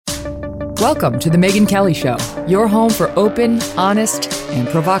Welcome to The Megyn Kelly Show, your home for open, honest, and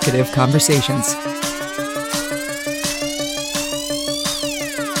provocative conversations.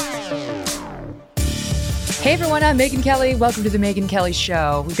 Hey everyone, I'm Megyn Kelly. Welcome to The Megyn Kelly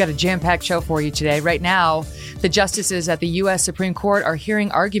Show. We've got a jam-packed show for you today. Right now, the justices at the U.S. Supreme Court are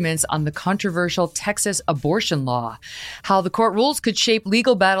hearing arguments on the controversial Texas abortion law. How the court rules could shape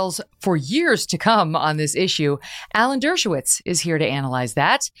legal battles for years to come on this issue. Alan Dershowitz is here to analyze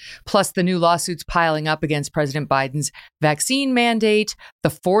that. Plus, the new lawsuits piling up against President Biden's vaccine mandate, the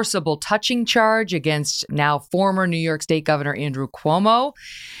forcible touching charge against now former New York State Governor Andrew Cuomo,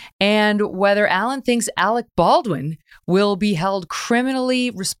 and whether Alan thinks Alec Baldwin will be held criminally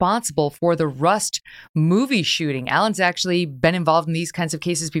responsible for the Rust movie shooting. Alan's actually been involved in these kinds of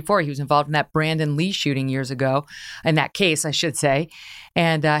cases before. He was involved in that Brandon Lee shooting years ago, in that case, I should say,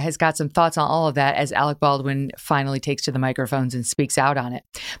 and has got some thoughts on all of that as Alec Baldwin finally takes to the microphones and speaks out on it.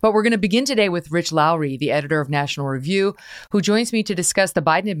 But we're going to begin today with Rich Lowry, the editor of National Review, who joins me to discuss the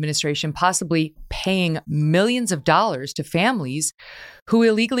Biden administration possibly paying millions of dollars to families who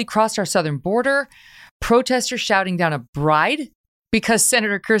illegally crossed our southern border, protesters shouting down a bride because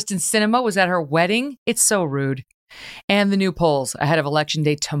Senator Kyrsten Sinema was at her wedding. It's so rude. And the new polls ahead of Election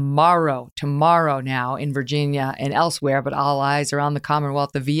Day tomorrow now in Virginia and elsewhere, but all eyes are on the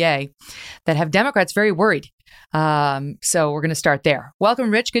Commonwealth of VA that have Democrats very worried. So we're going to start there.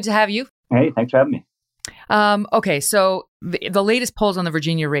 Welcome, Rich. Good to have you. Hey, thanks for having me. Okay, so the latest polls on the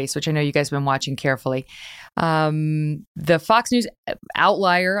Virginia race, which I know you guys have been watching carefully, the Fox News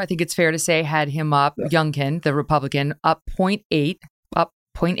outlier, I think it's fair to say, had him up, Youngkin, the Republican, up 0.8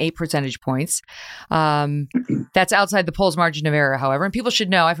 percentage points. That's outside the polls margin of error, however. And people should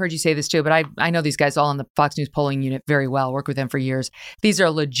know, I've heard you say this too, but I know these guys all in the Fox News polling unit very well, work with them for years. These are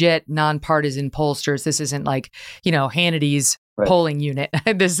legit nonpartisan pollsters. This isn't like, Hannity's polling unit.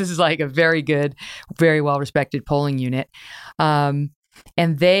 This is like a very good, very well-respected polling unit.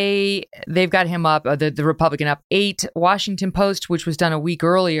 And they've got him up, the Republican up 8. Washington Post, which was done a week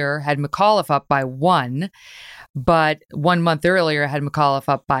earlier, had McAuliffe up by 1. But 1 month earlier had McAuliffe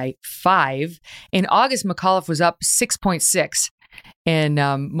up by 5. In August, McAuliffe was up 6.6. In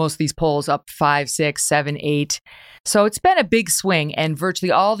most of these polls, up 5, 6, 7, 8. So it's been a big swing. And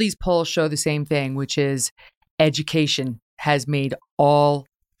virtually all these polls show the same thing, which is education has made all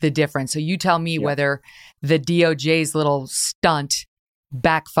the difference. So you tell me whether the DOJ's little stunt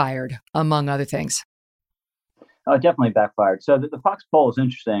backfired, among other things. Oh, it definitely backfired. So the Fox poll is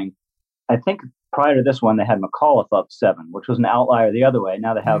interesting. I think prior to this one, they had McAuliffe up 7, which was an outlier the other way.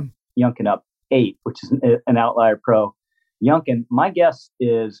 Now they have Youngkin up 8, which is an outlier pro Youngkin. My guess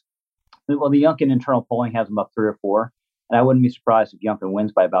is, the Youngkin internal polling has him up 3 or 4. And I wouldn't be surprised if Youngkin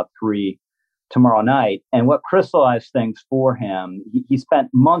wins by about 3 tomorrow night. And what crystallized things for him, he spent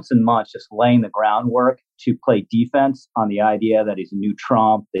months and months just laying the groundwork to play defense on the idea that he's a new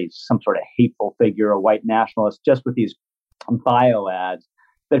Trump, that he's some sort of hateful figure, a white nationalist, just with these bio ads.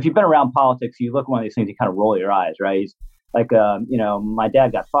 But if you've been around politics, you look at one of these things, you kind of roll your eyes, right? He's like, my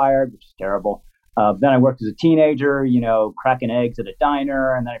dad got fired, which is terrible. Then I worked as a teenager, cracking eggs at a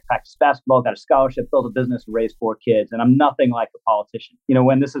diner. And then I practiced basketball, got a scholarship, built a business, raised 4 kids. And I'm nothing like a politician.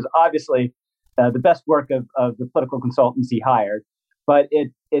 When this is obviously the best work of the political consultants he hired, but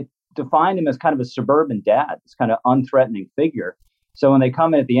it defined him as kind of a suburban dad, this kind of unthreatening figure. So when they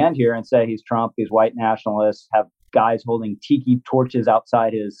come in at the end here and say he's Trump, he's white nationalist, have guys holding tiki torches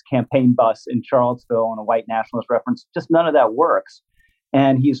outside his campaign bus in Charlottesville and a white nationalist reference, just none of that works.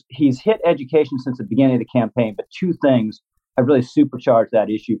 And he's hit education since the beginning of the campaign, but 2 things have really supercharged that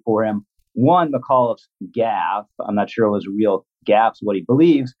issue for him. One, McAuliffe's gaffe. I'm not sure it was a real gaffe, what he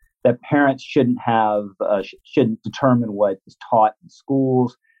believes, that parents shouldn't determine what is taught in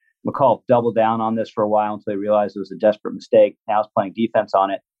schools. McAuliffe doubled down on this for a while until he realized it was a desperate mistake. Now he's playing defense on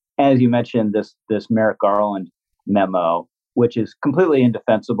it. And as you mentioned, this Merrick Garland memo, which is completely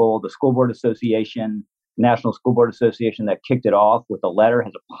indefensible. The School Board Association, National School Board Association that kicked it off with a letter,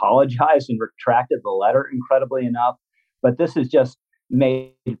 has apologized and retracted the letter, incredibly enough. But this has just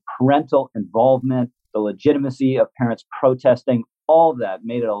made parental involvement, the legitimacy of parents protesting, all of that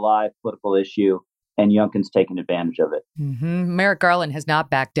made it a live political issue. And Youngkin's taken advantage of it. Mm-hmm. Merrick Garland has not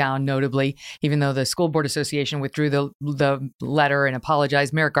backed down, notably, even though the School Board Association withdrew the letter and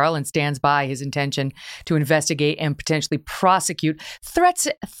apologized. Merrick Garland stands by his intention to investigate and potentially prosecute violence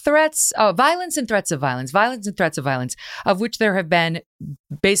and threats of violence, of which there have been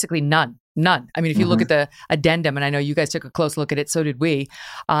basically none None. I mean, if you look at the addendum, and I know you guys took a close look at it, so did we,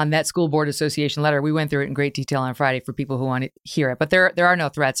 on that school board association letter. We went through it in great detail on Friday for people who want to hear it. But there are no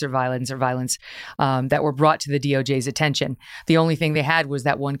threats or violence that were brought to the DOJ's attention. The only thing they had was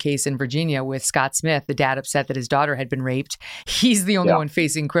that one case in Virginia with Scott Smith, the dad upset that his daughter had been raped. He's the only one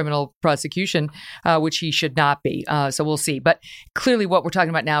facing criminal prosecution, which he should not be. So we'll see. But clearly what we're talking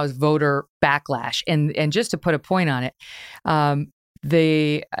about now is voter backlash. And just to put a point on it,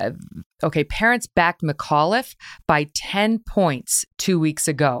 parents backed McAuliffe by 10 points 2 weeks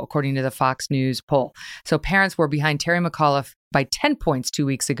ago, according to the Fox News poll. So parents were behind Terry McAuliffe by 10 points 2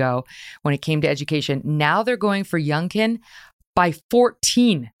 weeks ago when it came to education. Now they're going for Youngkin by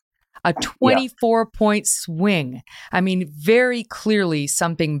 14, a 24-point swing. I mean, very clearly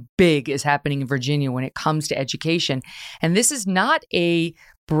something big is happening in Virginia when it comes to education. And this is not a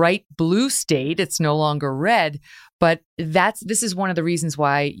bright blue state. It's no longer red. But this is one of the reasons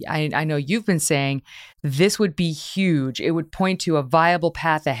why I know you've been saying this would be huge. It would point to a viable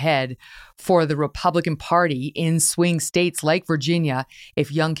path ahead for the Republican Party in swing states like Virginia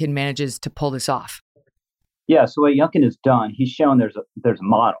if Youngkin manages to pull this off. Yeah, so what Youngkin has done, he's shown there's a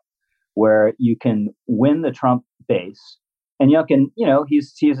model where you can win the Trump base. And Youngkin,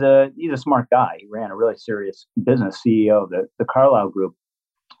 he's a smart guy. He ran a really serious business, CEO of the Carlyle Group.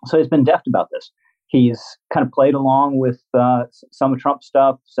 So he's been deft about this. He's kind of played along with some of Trump's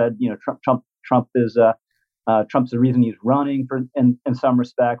stuff. Said, Trump is Trump's the reason he's running in some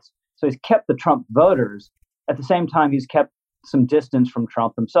respects. So he's kept the Trump voters. At the same time, he's kept some distance from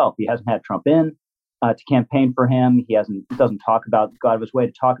Trump himself. He hasn't had Trump in to campaign for him. He doesn't go out of his way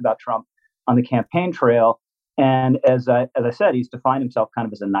to talk about Trump on the campaign trail. And as I said, he's defined himself kind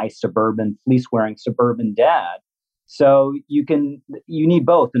of as a nice suburban, fleece-wearing suburban dad. So you need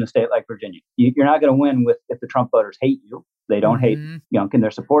both in a state like Virginia. You're not going to win if the Trump voters hate you. They don't hate Youngkin.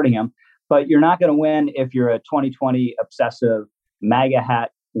 They're supporting him. But you're not going to win if you're a 2020 obsessive MAGA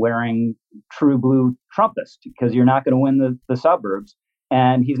hat wearing true blue Trumpist, because you're not going to win the suburbs.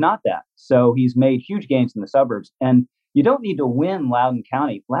 And he's not that. So he's made huge gains in the suburbs. And you don't need to win Loudoun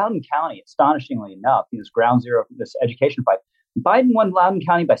County. Loudoun County, astonishingly enough, is ground zero for this education fight. Biden won Loudoun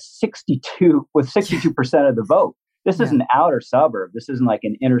County by 62% of the vote. This is an outer suburb. This isn't like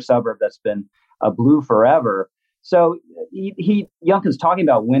an inner suburb that's been blue forever. So Youngkin's talking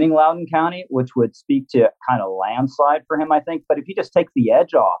about winning Loudoun County, which would speak to kind of landslide for him, I think. But if he just takes the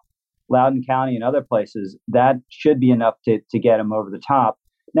edge off Loudoun County and other places, that should be enough to get him over the top.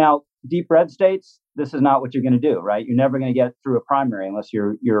 Now, deep red states, this is not what you're going to do, right? You're never going to get through a primary unless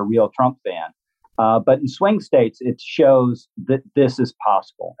you're a real Trump fan. But in swing states, it shows that this is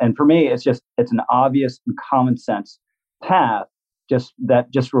possible. And for me, it's an obvious and common sense path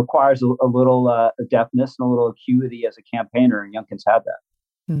that requires a little deftness and a little acuity as a campaigner. And Youngkin's had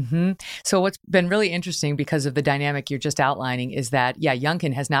that. Mm-hmm. So what's been really interesting because of the dynamic you're just outlining is that,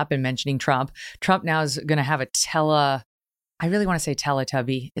 Youngkin has not been mentioning Trump. Trump now is going to have I really want to say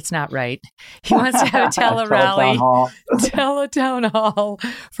Teletubby. It's not right. He wants to have a tele-rally, tele-town hall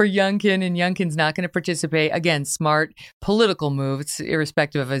for Youngkin, and Youngkin's not going to participate. Again, smart political move. It's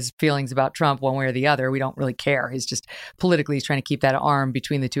irrespective of his feelings about Trump one way or the other. We don't really care. He's just politically he's trying to keep that arm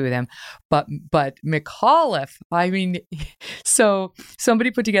between the two of them. But McAuliffe, so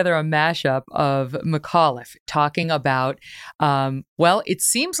somebody put together a mashup of McAuliffe talking about, it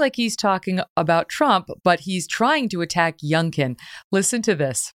seems like he's talking about Trump, but he's trying to attack Youngkin. Listen to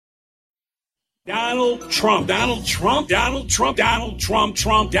this. Donald Trump, Donald Trump, Donald Trump, Donald Trump,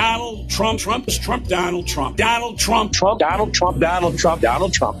 Trump, Donald Trump, Trump, Trump, Donald Trump, Donald Trump, Trump, Donald Trump, Donald Trump,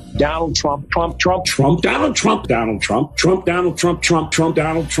 Donald Trump, Donald Trump, Trump, Trump, Trump, Donald Trump, Donald Trump, Trump, Donald Trump, Trump, Trump,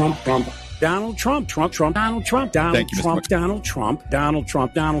 Donald Trump, Trump. Donald Trump, Trump, Trump, Donald Trump, Donald Trump, Donald Trump, Donald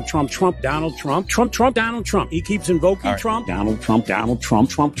Trump, Donald Trump, Trump, Donald Trump, Trump, Trump, Donald Trump. He keeps invoking Trump. Donald Trump, Donald Trump,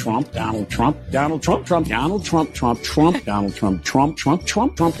 Trump, Trump, Donald Trump, Donald Trump, Trump, Donald Trump, Trump, Trump, Donald Trump, Trump, Trump,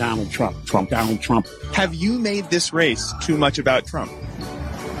 Trump, Trump, Donald Trump, Trump, Donald Trump. Have you made this race too much about Trump?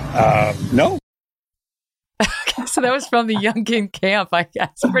 No. So that was from the Youngkin camp, I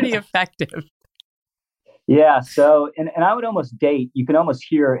guess. Pretty effective. Yeah. So, and I would almost you can almost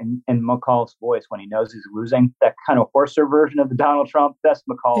hear in McAuliffe's voice when he knows he's losing, that kind of hoarser version of the Donald Trump. That's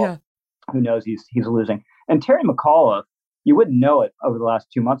McAuliffe who knows he's losing. And Terry McAuliffe, you wouldn't know it over the last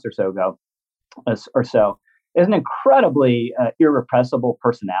 2 months or so, is an incredibly irrepressible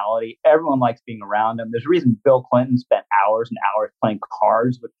personality. Everyone likes being around him. There's a reason Bill Clinton spent hours and hours playing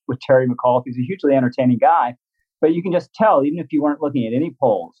cards with Terry McAuliffe. He's a hugely entertaining guy, but you can just tell, even if you weren't looking at any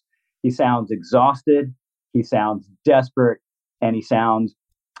polls, he sounds exhausted. He sounds desperate, and he sounds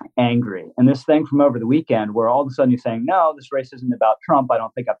angry. And this thing from over the weekend where all of a sudden he's saying, no, this race isn't about Trump. I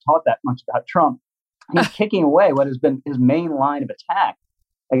don't think I've taught that much about Trump. He's kicking away what has been his main line of attack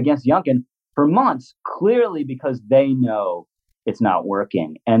against Youngkin for months, clearly because they know it's not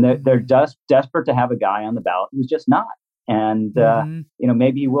working. And they're just desperate to have a guy on the ballot who's just not. And,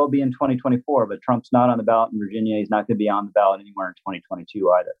 maybe he will be in 2024, but Trump's not on the ballot in Virginia. He's not going to be on the ballot anywhere in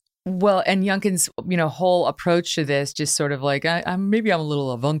 2022 either. Well, and Youngkin's, whole approach to this, just sort of like, maybe I'm a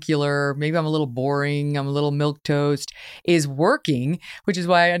little avuncular, maybe I'm a little boring, I'm a little milquetoast, is working, which is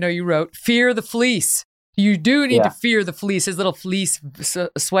why I know you wrote, fear the fleece. You do need to fear the fleece, his little fleece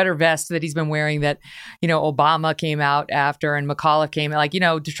sweater vest that he's been wearing that, Obama came out after and McAuliffe came,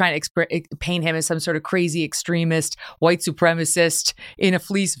 to try and paint him as some sort of crazy extremist, white supremacist in a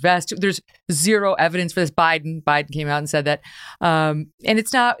fleece vest. There's zero evidence for this. Biden came out and said that. And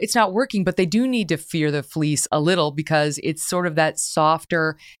it's not working, but they do need to fear the fleece a little because it's sort of that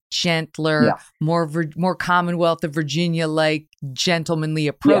softer, gentler, more Commonwealth of Virginia-like gentlemanly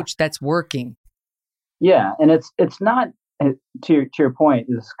approach that's working. Yeah, and it's not, to your point,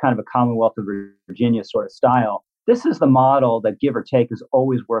 this is kind of a Commonwealth of Virginia sort of style. This is the model that, give or take, has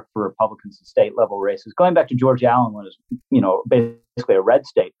always worked for Republicans in state level races. Going back to George Allen when it was, basically a red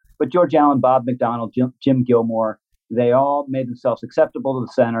state. But George Allen, Bob McDonnell, Jim Gilmore, they all made themselves acceptable to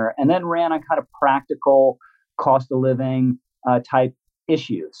the center and then ran on kind of practical cost of living type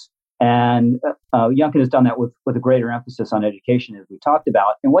issues. And Youngkin has done that with a greater emphasis on education, as we talked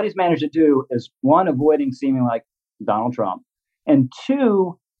about. And what he's managed to do is, one, avoiding seeming like Donald Trump, and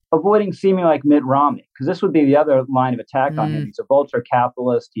two, avoiding seeming like Mitt Romney, because this would be the other line of attack on him. He's a vulture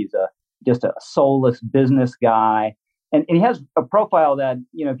capitalist. He's just a soulless business guy. And he has a profile that,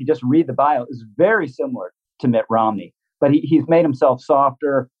 if you just read the bio, is very similar to Mitt Romney. But he's made himself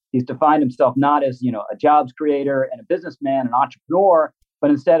softer. He's defined himself not as, a jobs creator and a businessman, an entrepreneur, but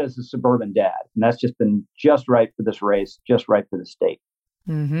instead as a suburban dad. And that's just been just right for this race, just right for the state.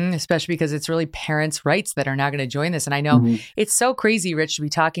 Especially because it's really parents' rights that are now going to join this. And I know it's so crazy, Rich, to be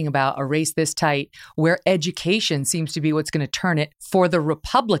talking about a race this tight where education seems to be what's going to turn it for the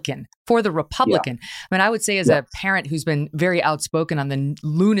Republican. Yeah. I mean, I would say as a parent who's been very outspoken on the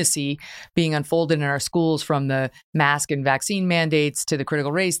lunacy being unfolded in our schools, from the mask and vaccine mandates to the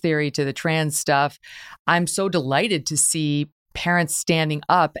critical race theory to the trans stuff, I'm so delighted to see parents standing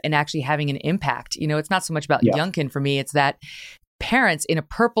up and actually having an impact. It's not so much about Youngkin for me. It's that parents in a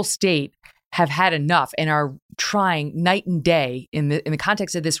purple state have had enough and are trying night and day in the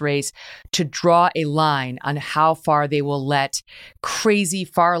context of this race to draw a line on how far they will let crazy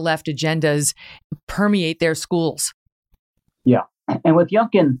far left agendas permeate their schools. Yeah. And with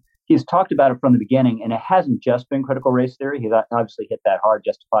Youngkin, he's talked about it from the beginning, and it hasn't just been critical race theory. He's obviously hit that hard,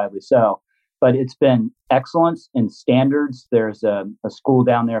 justifiably so. But it's been excellence in standards. There's a school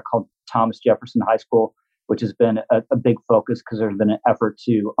down there called Thomas Jefferson High School, which has been a big focus because there's been an effort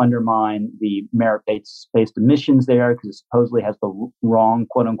to undermine the merit-based admissions there because it supposedly has the wrong,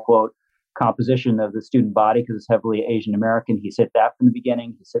 quote-unquote, composition of the student body because it's heavily Asian American. He's hit that from the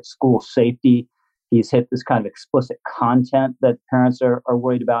beginning. He's hit school safety. He's hit this kind of explicit content that parents are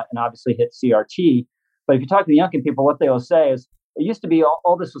worried about, and obviously hit CRT. But if you talk to the Youngkin people, what they will say is, it used to be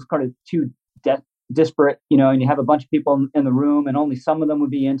all this was kind of too disparate, and you have a bunch of people in the room, and only some of them would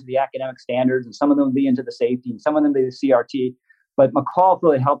be into the academic standards, and some of them would be into the safety, and some of them would be the CRT. But McAuliffe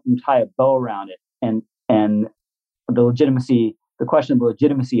really helped them tie a bow around it, and the question of the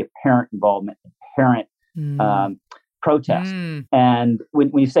legitimacy of parent involvement and parent protest. And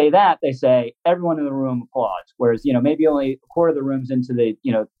when you say that, they say everyone in the room applauds, whereas maybe only a quarter of the room's into the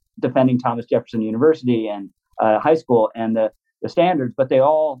defending Thomas Jefferson University and high school and the standards, but they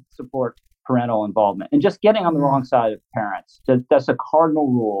all support parental involvement. And just getting on the wrong side of parents, that's a cardinal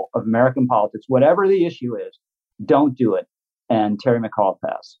rule of American politics. Whatever the issue is, don't do it. And Terry McAuliffe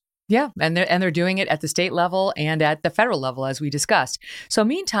has. Yeah, and they're doing it at the state level and at the federal level, as we discussed. So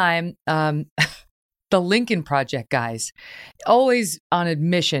meantime, the Lincoln Project guys, always on a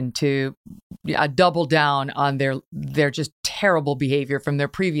mission to double down on their just terrible behavior from their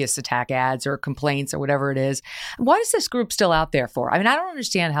previous attack ads or complaints or whatever it is. Why is this group still out there for? I mean, I don't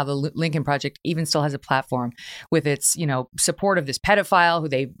understand how the Lincoln Project even still has a platform with its, support of this pedophile who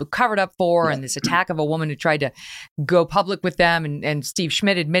they covered up for and this attack of a woman who tried to go public with them and Steve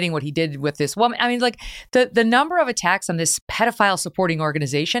Schmidt admitting what he did with this woman. I mean, like the number of attacks on this pedophile supporting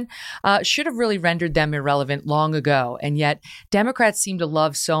organization should have really rendered them irrelevant long ago. And yet Democrats seem to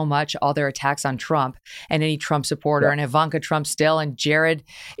love so much all their attacks on Trump and any Trump supporter and Ivanka Trump still and Jared.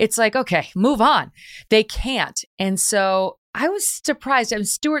 It's like, okay, move on. They can't. And so I was surprised. I mean,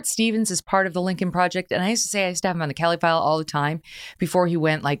 Stuart Stevens is part of the Lincoln Project. And I used to say I used to have him on the Kelly File all the time before he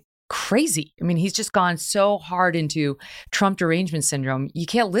went like crazy. I mean, he's just gone so hard into Trump derangement syndrome. You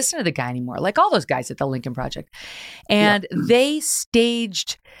can't listen to the guy anymore, like all those guys at the Lincoln Project. And they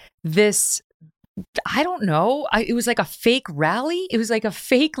staged this, I don't know, it was like a fake rally. It was like a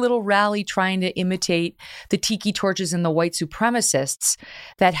fake little rally trying to imitate the tiki torches and the white supremacists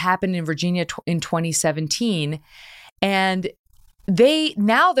that happened in Virginia in 2017. And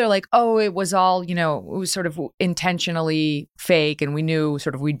they're like, oh, it was all, it was sort of intentionally fake and we knew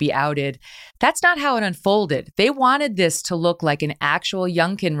sort of we'd be outed. That's not how it unfolded. They wanted this to look like an actual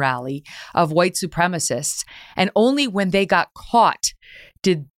Youngkin rally of white supremacists. And only when they got caught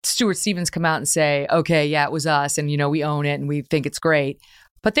did Stuart Stevens come out and say, okay, yeah, it was us. And, we own it and we think it's great.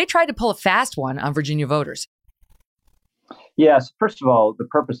 But they tried to pull a fast one on Virginia voters. Yes. First of all, the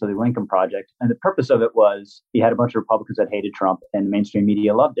purpose of the Lincoln Project, and the purpose of it was you had a bunch of Republicans that hated Trump and the mainstream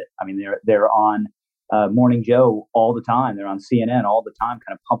media loved it. I mean, they're on Morning Joe all the time. They're on CNN all the time,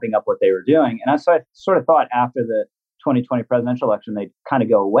 kind of pumping up what they were doing. And I sort of thought after the 2020 presidential election, they'd kind of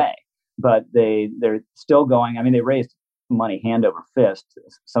go away. But they're still going. I mean, they raised money hand over fist.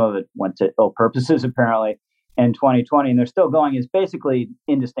 Some of it went to ill purposes, apparently, in 2020. And they're still going. Is basically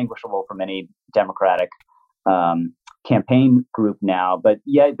indistinguishable from any Democratic campaign group now, but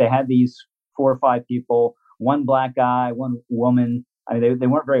yet they had these 4 or 5 people, one black guy, one woman. I mean, they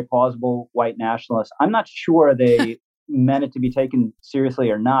weren't very plausible white nationalists. I'm not sure they meant it to be taken seriously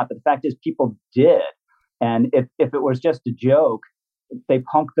or not, but the fact is people did. And if it was just a joke, they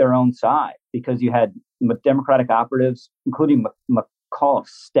punked their own side because you had Democratic operatives, including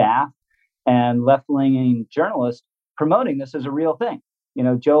McAuliffe's staff and left-leaning journalists promoting this as a real thing.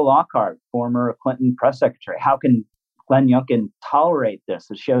 Joe Lockhart, former Clinton press secretary, how can Glenn Youngkin tolerate this?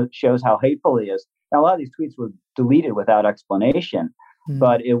 It shows how hateful he is. Now, a lot of these tweets were deleted without explanation,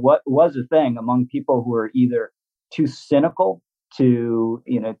 but it was a thing among people who were either too cynical to,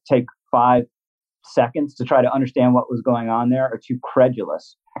 take 5 seconds to try to understand what was going on there, or too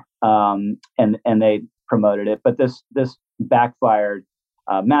credulous, and they promoted it. But this backfired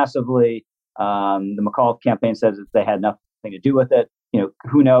massively. The McAuliffe campaign says that they had nothing to do with it.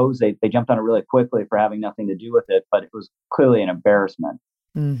 Who knows? They jumped on it really quickly for having nothing to do with it, but it was clearly an embarrassment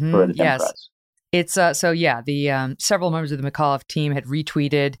for the Democrats. It's the several members of the McAuliffe team had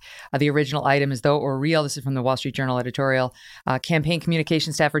retweeted the original item as though it were real. This is from the Wall Street Journal editorial. Campaign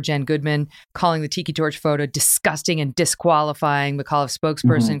communication staffer Jen Goodman calling the Tiki Torch photo disgusting and disqualifying. McAuliffe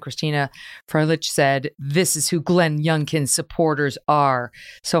spokesperson Christina Froelich said, "This is who Glenn Youngkin's supporters are."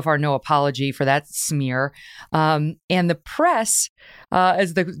 So far, no apology for that smear. And the press,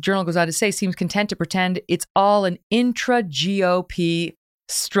 as the Journal goes on to say, seems content to pretend it's all an intra-GOP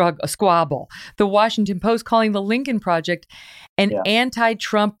squabble. The Washington Post calling the Lincoln Project an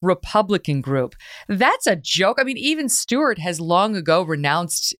anti-Trump Republican group. That's a joke. I mean, even Stewart has long ago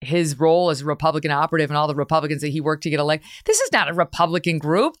renounced his role as a Republican operative and all the Republicans that he worked to get elected. This is not a Republican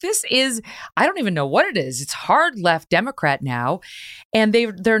group. This is, I don't even know what it is. It's hard left Democrat now. And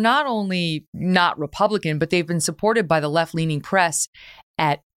they're not only not Republican, but they've been supported by the left-leaning press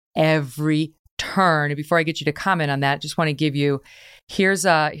at every turn. And before I get you to comment on that, just want to give you, this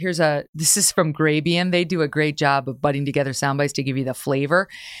is from Grabian. They do a great job of butting together sound bites to give you the flavor.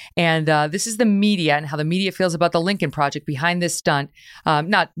 And this is the media and how the media feels about the Lincoln Project behind this stunt.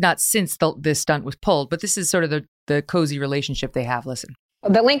 Not since this stunt was pulled, but this is sort of the cozy relationship they have. Listen.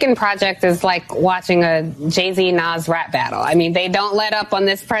 The Lincoln Project is like watching a Jay-Z Nas rap battle. I mean, they don't let up on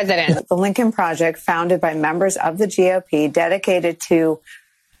this president. The Lincoln Project, founded by members of the GOP, dedicated to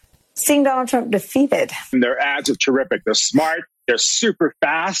seeing Donald Trump defeated. And their ads are terrific. They're smart. They're super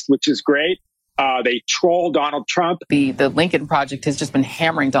fast, which is great. They troll Donald Trump. The Lincoln Project has just been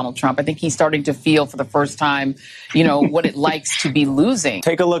hammering Donald Trump. I think he's starting to feel for the first time, what it likes to be losing.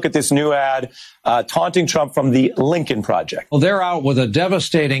 Take a look at this new ad taunting Trump from the Lincoln Project. Well, they're out with a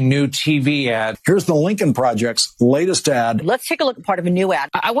devastating new TV ad. Here's the Lincoln Project's latest ad. Let's take a look at part of a new ad.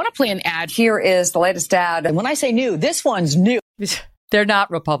 I want to play an ad. Here is the latest ad. And when I say new, this one's new. They're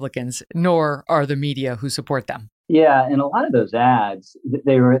not Republicans, nor are the media who support them. Yeah, and a lot of those ads,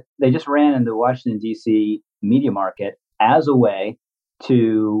 they just ran in the Washington, D.C. media market as a way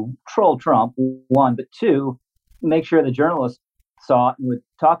to troll Trump, one, but two, make sure the journalists saw it and would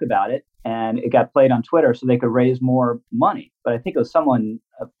talk about it, and it got played on Twitter so they could raise more money. But I think it was one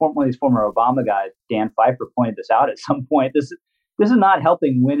of these former Obama guys, Dan Pfeiffer, pointed this out at some point. This is not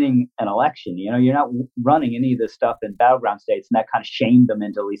helping winning an election. You're not running any of this stuff in battleground states, and that kind of shamed them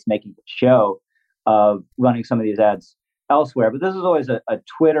into at least making the show of running some of these ads elsewhere. But this is always a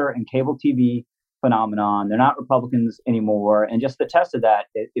Twitter and cable TV phenomenon. They're not Republicans anymore. And just the test of that,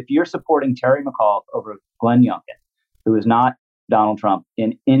 if you're supporting Terry McAuliffe over Glenn Youngkin, who is not Donald Trump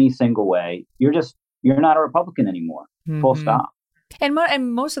in any single way, you're not a Republican anymore. Full stop. And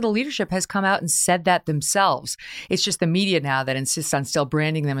most of the leadership has come out and said that themselves. It's just the media now that insists on still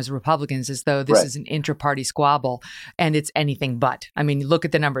branding them as Republicans as though this is an intra-party squabble, and it's anything but. I mean, look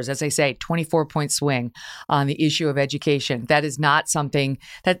at the numbers. As I say, 24-point swing on the issue of education. That is not something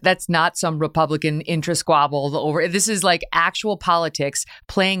that's not some Republican intra-squabble over. This is like actual politics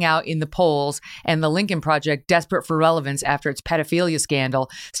playing out in the polls, and the Lincoln Project, desperate for relevance after its pedophilia scandal,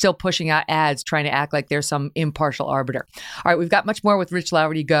 still pushing out ads trying to act like they're some impartial arbiter. All right, we've got much more with Rich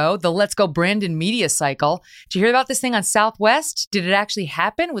Lowry to go. The Let's Go Brandon media cycle. Did you hear about this thing on Southwest? Did it actually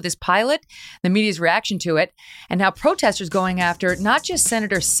happen with this pilot? The media's reaction to it, and how protesters going after not just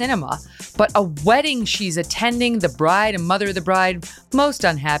Senator Sinema, but a wedding she's attending, the bride and mother of the bride, most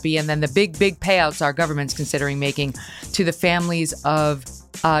unhappy, and then the big payouts our government's considering making to the families of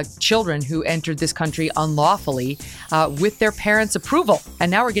children who entered this country unlawfully with their parents' approval. And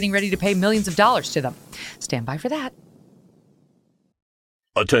now we're getting ready to pay millions of dollars to them. Stand by for that.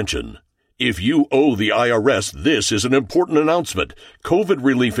 Attention. If you owe the IRS, this is an important announcement. COVID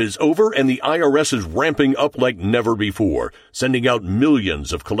relief is over and the IRS is ramping up like never before, sending out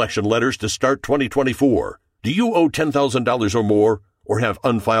millions of collection letters to start 2024. Do you owe $10,000 or more or have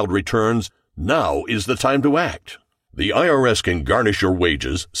unfiled returns? Now is the time to act. The IRS can garnish your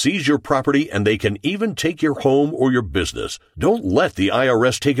wages, seize your property, and they can even take your home or your business. Don't let the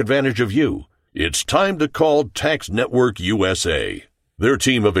IRS take advantage of you. It's time to call Tax Network USA. Their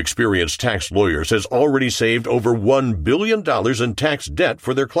team of experienced tax lawyers has already saved over $1 billion in tax debt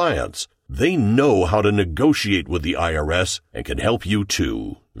for their clients. They know how to negotiate with the IRS and can help you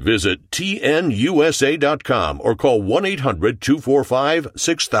too. Visit tnusa.com or call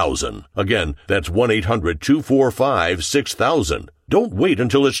 1-800-245-6000. Again, that's 1-800-245-6000. Don't wait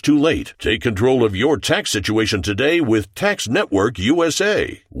until it's too late. Take control of your tax situation today with Tax Network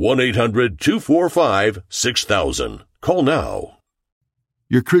USA. 1-800-245-6000. Call now.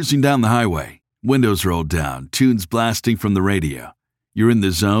 You're cruising down the highway, windows rolled down, tunes blasting from the radio. You're in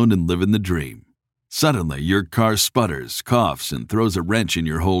the zone and living the dream. Suddenly, your car sputters, coughs, and throws a wrench in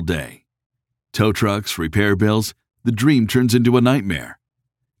your whole day. Tow trucks, repair bills, the dream turns into a nightmare.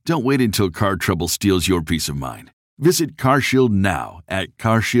 Don't wait until car trouble steals your peace of mind. Visit CarShield now at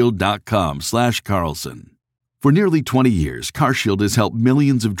carshield.com/Carlson. For nearly 20 years, CarShield has helped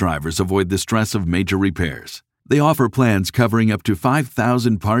millions of drivers avoid the stress of major repairs. They offer plans covering up to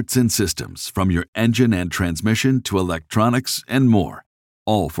 5,000 parts and systems, from your engine and transmission to electronics and more,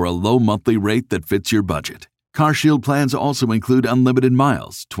 all for a low monthly rate that fits your budget. CarShield plans also include unlimited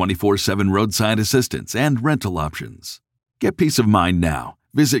miles, 24/7 roadside assistance, and rental options. Get peace of mind now.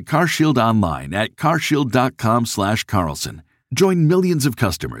 Visit CarShield online at carshield.com/Carlson. Join millions of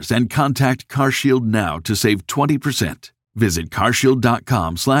customers and contact CarShield now to save 20%. Visit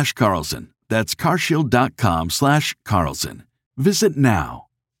carshield.com/Carlson. That's carshield.com/Carlson. Visit now.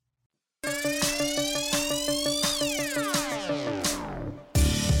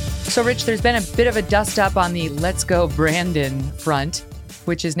 So, Rich, there's been a bit of a dust-up on the Let's Go Brandon front,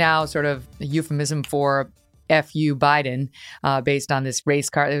 which is now sort of a euphemism for F.U. Biden, based on this race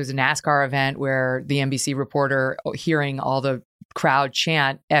car. There was a NASCAR event where the NBC reporter, hearing all the crowd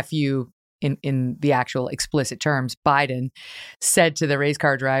chant F.U. in the actual explicit terms, Biden, said to the race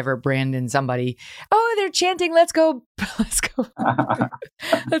car driver, Brandon somebody, "Oh, they're chanting, let's go, let's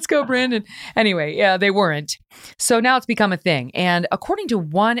go, Brandon." Anyway, yeah, they weren't. So now it's become a thing. And according to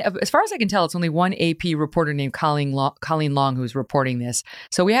one, as far as I can tell, it's only one AP reporter named Colleen Long who's reporting this.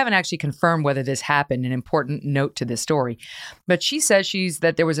 So we haven't actually confirmed whether this happened, an important note to this story. But she says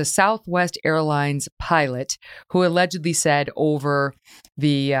that there was a Southwest Airlines pilot who allegedly said over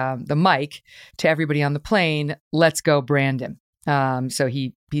the mic to everybody on the plane, "Let's go, Brandon." So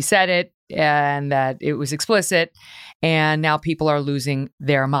he said it, and that it was explicit, and now people are losing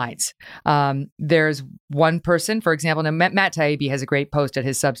their minds. There's one person, for example, now Matt Taibbi has a great post at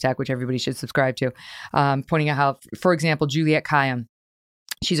his Substack, which everybody should subscribe to, pointing out how, for example, Juliette Kayyem,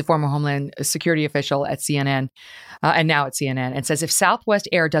 she's a former Homeland Security official at CNN, and now at CNN, and says if Southwest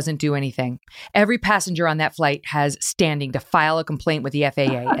Air doesn't do anything, every passenger on that flight has standing to file a complaint with the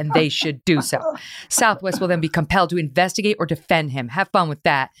FAA, and they should do so. Southwest will then be compelled to investigate or defend him. Have fun with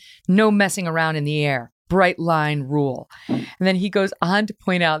that. No messing around in the air. Bright line rule. And then he goes on to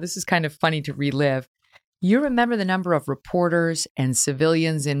point out, this is kind of funny to relive, you remember the number of reporters and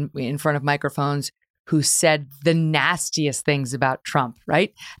civilians in front of microphones who said the nastiest things about Trump,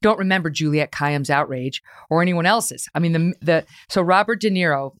 right? Don't remember Juliette Kayyem's outrage or anyone else's. I mean, so Robert De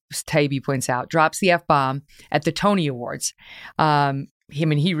Niro, Taibbi points out, drops the F-bomb at the Tony Awards.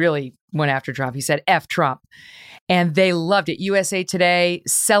 He really went after Trump. He said, F Trump. And they loved it. USA Today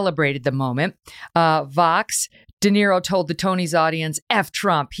celebrated the moment. Vox, De Niro told the Tonys audience, F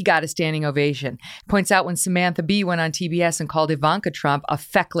Trump. He got a standing ovation. Points out when Samantha Bee went on TBS and called Ivanka Trump a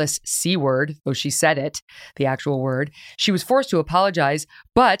feckless C-word, though she said it, the actual word, she was forced to apologize.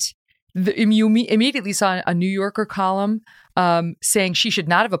 But you immediately saw a New Yorker column saying she should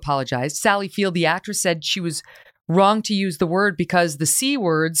not have apologized. Sally Field, the actress, said she was wrong to use the word because the C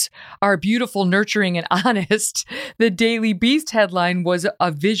words are beautiful, nurturing, and honest. The Daily Beast headline was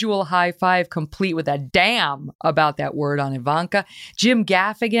a visual high five complete with a damn about that word on Ivanka. Jim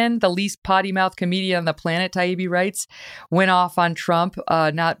Gaffigan, the least potty-mouthed comedian on the planet, Taibbi writes, went off on Trump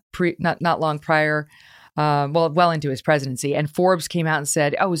not long prior. Well into his presidency. And Forbes came out and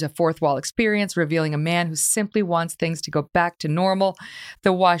said, it was a fourth wall experience, revealing a man who simply wants things to go back to normal.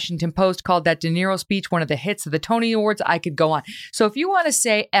 The Washington Post called that De Niro speech one of the hits of the Tony Awards. I could go on. So if you want to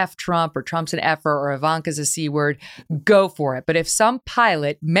say F Trump or Trump's an F-er or Ivanka's a C word, go for it. But if some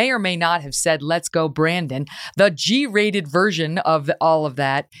pilot may or may not have said, let's go Brandon, the G-rated version of all of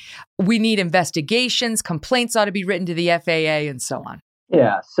that, we need investigations, complaints ought to be written to the FAA and so on.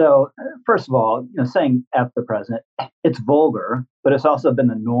 Yeah. So first of all, saying F the president, it's vulgar, but it's also been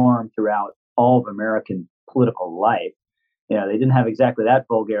the norm throughout all of American political life. They didn't have exactly that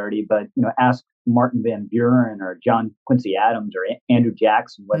vulgarity, but, ask Martin Van Buren or John Quincy Adams or Andrew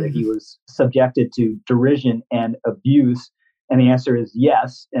Jackson whether he was subjected to derision and abuse. And the answer is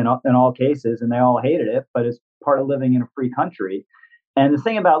yes, in all cases. And they all hated it, but it's part of living in a free country. And the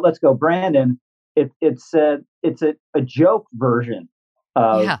thing about Let's Go Brandon, it's a joke version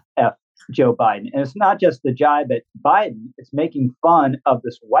of F Joe Biden. And it's not just the jibe at Biden, it's making fun of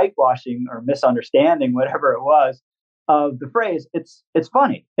this whitewashing or misunderstanding, whatever it was, of the phrase. It's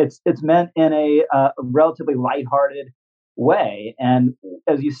funny. It's meant in a relatively lighthearted way. And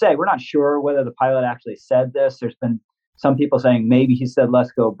as you say, we're not sure whether the pilot actually said this. There's been some people saying maybe he said,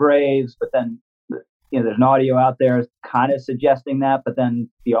 let's go Braves, but then there's an audio out there kind of suggesting that, but then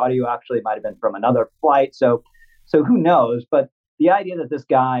the audio actually might have been from another flight. So who knows? But the idea that this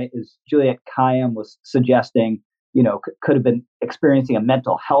guy, is Juliette Kayyem was suggesting, could have been experiencing a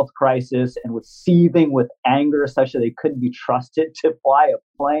mental health crisis and was seething with anger such that they couldn't be trusted to fly a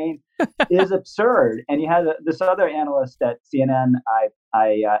plane is absurd. And you had this other analyst at CNN,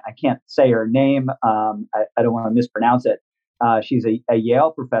 I can't say her name, I don't want to mispronounce it. She's a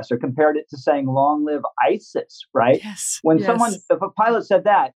Yale professor, compared it to saying long live ISIS, right? Yes. If a pilot said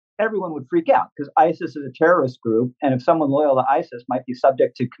that, everyone would freak out because ISIS is a terrorist group. And if someone loyal to ISIS might be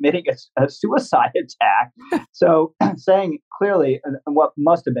subject to committing a suicide attack. So saying clearly in what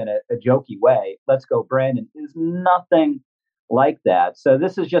must have been a jokey way, let's go Brandon, is nothing like that. So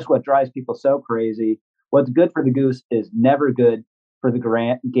this is just what drives people so crazy. What's good for the goose is never good for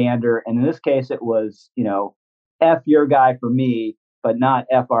the gander. And in this case, it was, F your guy for me, but not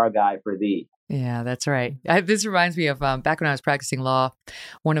F our guy for thee. Yeah, that's right. This reminds me of back when I was practicing law,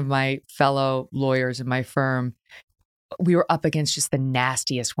 one of my fellow lawyers in my firm, we were up against just the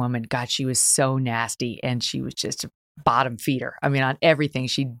nastiest woman. God, she was so nasty. And she was just a bottom feeder. I mean, on everything,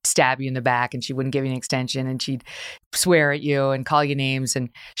 she'd stab you in the back and she wouldn't give you an extension and she'd swear at you and call you names. And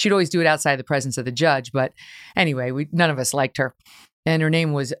she'd always do it outside the presence of the judge. But anyway, none of us liked her. And her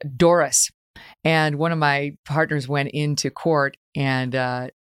name was Doris. And one of my partners went into court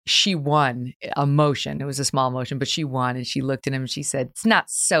and she won a motion. It was a small motion, but she won. And she looked at him and she said, "It's not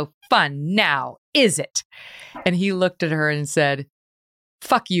so fun now, is it?" And he looked at her and said,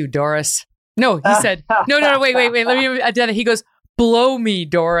 "Fuck you, Doris." No, he said, no, wait. Let me, he goes, "Blow me,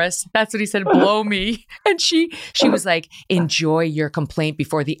 Doris." That's what he said, blow me. And she was like, "Enjoy your complaint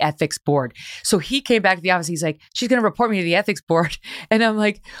before the ethics board." So he came back to the office. He's like, "She's going to report me to the ethics board." And I'm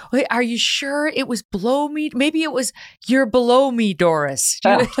like, "Wait, are you sure it was blow me? Maybe it was you're below me, Doris."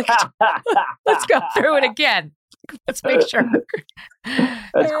 Let's go through it again. Let's make sure.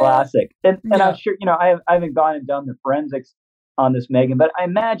 That's classic. And I'm sure, I haven't gone and done the forensics on this, Megan, but I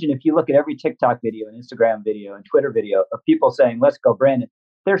imagine if you look at every TikTok video and Instagram video and Twitter video of people saying, "Let's go Brandon,"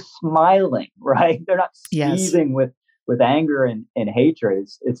 they're smiling, right? They're not seething with anger and hatred.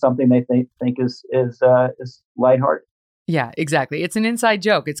 It's something they think is lighthearted. Yeah, exactly. It's an inside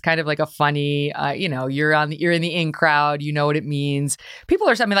joke. It's kind of like a funny, you're in the in crowd. You know what it means. People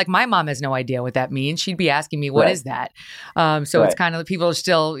are, like my mom has no idea what that means. She'd be asking me, what is that? So it's kind of, people are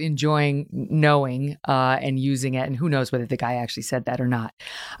still enjoying knowing and using it. And who knows whether the guy actually said that or not.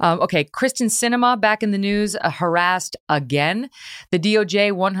 Okay. Kristen Sinema back in the news, harassed again. The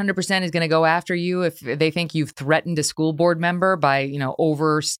DOJ 100% is going to go after you if they think you've threatened a school board member by,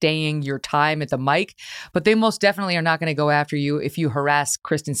 overstaying your time at the mic. But they most definitely are not going to go after you if you harass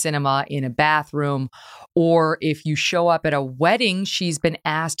Kristen Sinema in a bathroom or if you show up at a wedding she's been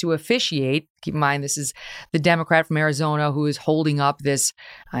asked to officiate. Keep in mind, this is the Democrat from Arizona who is holding up this,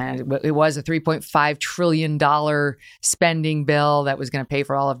 it was a $3.5 trillion spending bill that was going to pay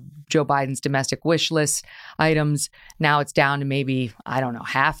for all of Joe Biden's domestic wish list items. Now it's down to maybe,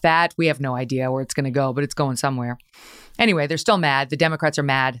 half that. We have no idea where it's going to go, but it's going somewhere. Anyway, they're still mad. The Democrats are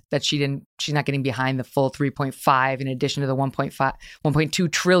mad that she's not getting behind the full 3.5 in addition to the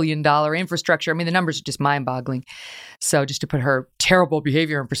 $1.2 trillion infrastructure. I mean, the numbers are just mind-boggling. So just to put her terrible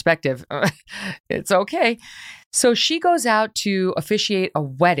behavior in perspective, it's okay. So she goes out to officiate a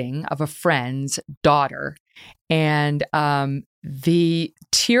wedding of a friend's daughter, and the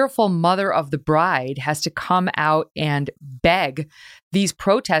tearful mother of the bride has to come out and beg these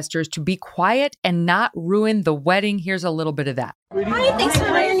protesters to be quiet and not ruin the wedding. Here's a little bit of that. Hi, thanks for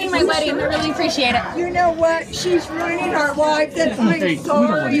ruining my wedding. I really appreciate it. You know what? She's ruining our life. That's I'm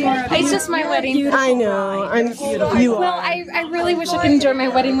sorry. It's just my wedding. I know. Well, I really wish I could enjoy my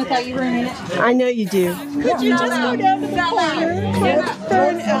wedding without you ruining it. I know you do. Could you just go down to the corner for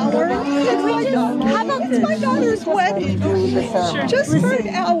an hour? How about it's my daughter's wedding? Sure. Just for an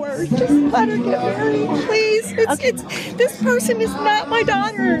hour. Just let her get married, please. This person is not my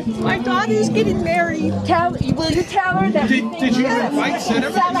daughter. My daughter's getting married. Will you tell her that? Did you invite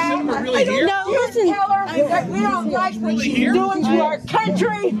Senator? Senator really here? No, listen. Tell her that we don't like what she's doing to our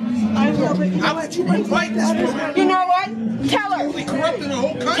country. How would you invite this woman? You know what? Tell her. Totally corrupting the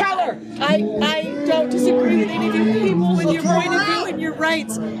whole country. Tell her. I don't disagree with any of you people with your point of view and your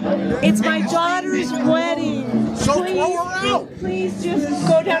rights. It's my daughter's wedding. So throw her out. Please just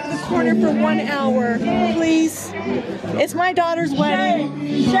go down to the corner for 1 hour. Please. It's my daughter's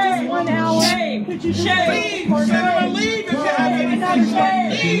wedding. Just 1 hour. Could you just Leave. Senator, leave if you have any.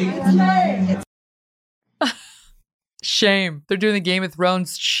 Leave. Shame. They're doing the Game of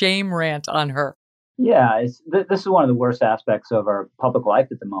Thrones shame rant on her. Yeah, this is one of the worst aspects of our public life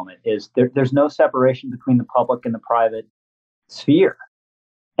at the moment is there's no separation between the public and the private sphere.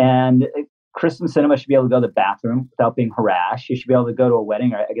 And Kristen Sinema should be able to go to the bathroom without being harassed. She should be able to go to a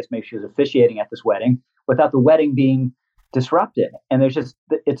wedding, or I guess maybe she was officiating at this wedding, without the wedding being disrupted. And it's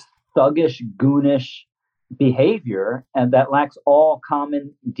thuggish, goonish behavior, and that lacks all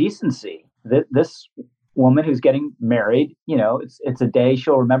common decency. This woman who's getting married, it's a day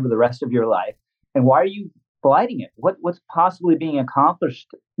she'll remember the rest of your life. And why are you blighting it? What's possibly being accomplished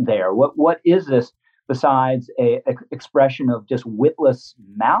there? What is this besides a expression of just witless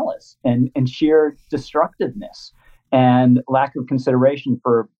malice and sheer destructiveness and lack of consideration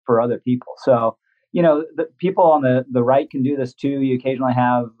for other people? So, the people on the right can do this too. You occasionally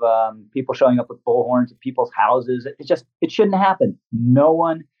have people showing up with bullhorns at people's houses. It shouldn't happen. No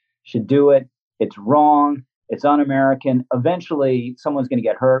one should do it. It's wrong. It's un-American. Eventually, someone's going to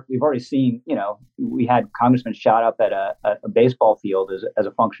get hurt. We've already seen, we had congressmen shot up at a baseball field as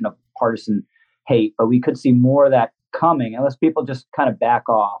a function of partisan hate, but we could see more of that coming unless people just kind of back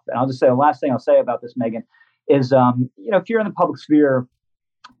off. And I'll just say the last thing I'll say about this, Megan, is, if you're in the public sphere,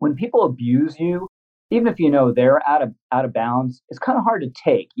 when people abuse you, even if they're out of bounds, it's kind of hard to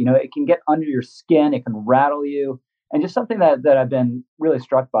take. It can get under your skin. It can rattle you. And just something that I've been really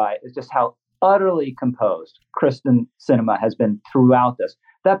struck by is just how utterly composed Kristen Sinema has been throughout this.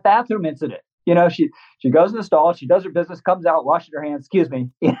 That bathroom incident, she goes to the stall, she does her business, comes out, washes her hands, excuse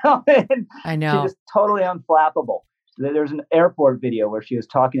me, and I know. She's just totally unflappable. There's an airport video where she was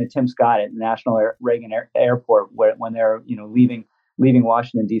talking to Tim Scott at National Reagan Airport when they're, leaving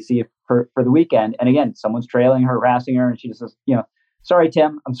Washington, D.C. for the weekend. And again, someone's trailing her, harassing her, and she just says, sorry,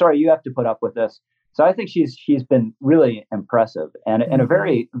 Tim, I'm sorry you have to put up with this. So I think she's been really impressive and a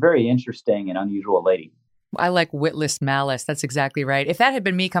very, very interesting and unusual lady. I like witless malice. That's exactly right. If that had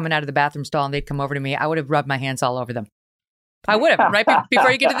been me coming out of the bathroom stall and they'd come over to me, I would have rubbed my hands all over them. I would have, right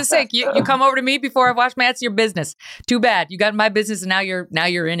before you get to the sink. You come over to me before I wash my hands. It's your business. Too bad. You got in my business and now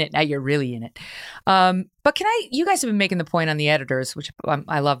you're in it. Now you're really in it. But you guys have been making the point on the editors, which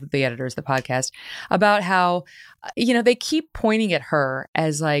I love the editors, the podcast, about how, they keep pointing at her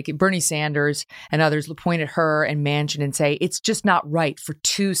as like Bernie Sanders and others point at her and Manchin and say, it's just not right for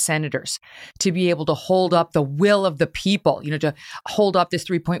two senators to be able to hold up the will of the people, to hold up this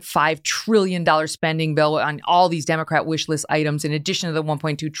 $3.5 trillion spending bill on all these Democrat wish list items, in addition to the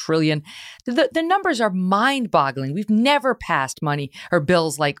 $1.2 trillion. The numbers are mind boggling. We've never passed money or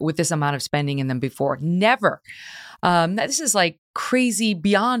bills like with this amount of spending in them before. Never. This is like crazy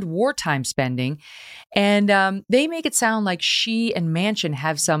beyond wartime spending. And they make it sound like she and Manchin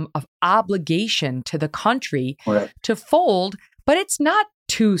have some obligation to the country to fold, but it's not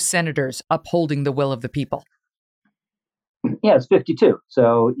two senators upholding the will of the people. Yeah, it's 52.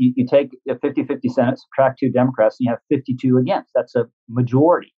 So you take a 50-50 Senate, subtract 2 Democrats, and you have 52 against. That's a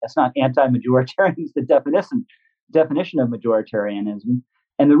majority. That's not anti-majoritarian. It's the definition of majoritarianism.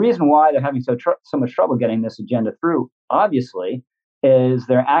 And the reason why they're having so much trouble getting this agenda through, obviously, is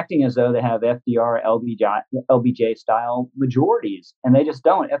they're acting as though they have FDR, LBJ style majorities, and they just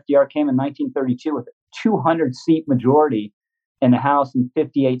don't. FDR came in 1932 with a 200-seat majority in the House and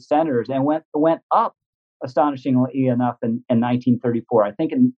 58 senators, and went up, astonishingly enough, in 1934. I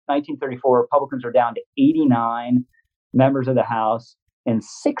think in 1934, Republicans are down to 89 members of the House and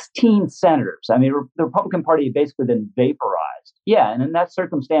 16 senators. I mean, the Republican Party had basically been vaporized. Yeah, and in that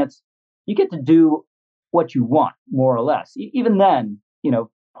circumstance, you get to do what you want, more or less. Even then,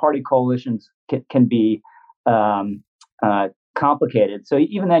 party coalitions can be complicated. So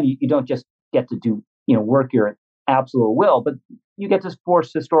even then, you don't just get to do, work your absolute will, but you get to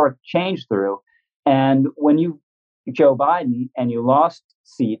force historic change through. And when Joe Biden, and you lost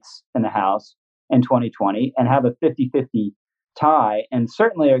seats in the House in 2020 and have a 50-50 tie, and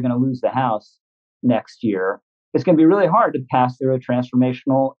certainly are going to lose the House next year, it's going to be really hard to pass through a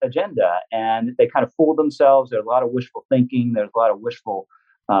transformational agenda. And they kind of fooled themselves. There's a lot of wishful thinking. There's a lot of wishful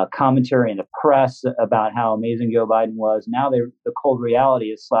commentary in the press about how amazing Joe Biden was. Now the cold reality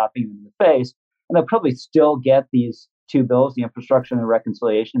is slapping them in the face. And they'll probably still get these 2 bills, the infrastructure and the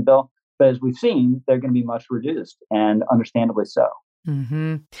reconciliation bill. But as we've seen, they're going to be much reduced, and understandably so.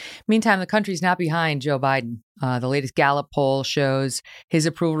 Mm-hmm. Meantime, the country's not behind Joe Biden. The latest Gallup poll shows his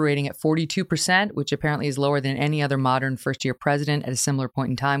approval rating at 42%, which apparently is lower than any other modern first-year president at a similar point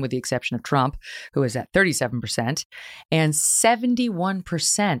in time, with the exception of Trump, who is at 37%. And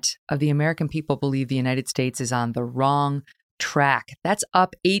 71% of the American people believe the United States is on the wrong track. That's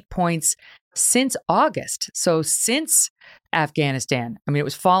up 8 points since August. So since Afghanistan, I mean, it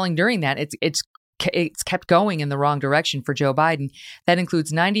was falling during that. It's kept going in the wrong direction for Joe Biden. That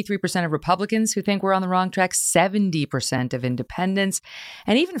includes 93% of Republicans who think we're on the wrong track, 70% of independents,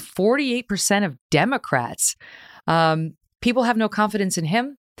 and even 48% of Democrats. People have no confidence in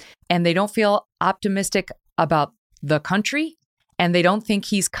him, and they don't feel optimistic about the country, and they don't think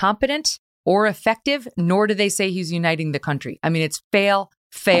he's competent or effective, nor do they say he's uniting the country. I mean, it's fail,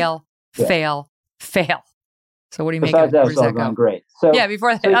 fail, fail, fail. So what do you make of it? That, where does that go? Great. So yeah,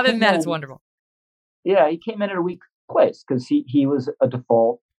 other than that, it's wonderful. Yeah, he came in at a weak place because he was a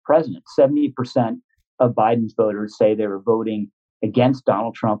default president. 70% of Biden's voters say they were voting against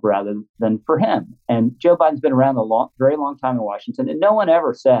Donald Trump rather than for him. And Joe Biden's been around very long time in Washington, and no one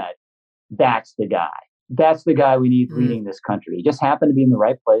ever said, that's the guy. That's the guy we need leading this country. He just happened to be in the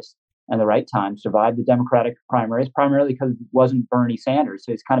right place and the right time, survived the Democratic primaries, primarily because it wasn't Bernie Sanders.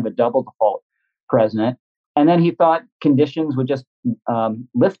 So he's kind of a double default president. And then he thought conditions would just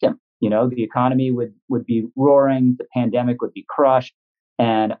lift him. The economy would be roaring, the pandemic would be crushed.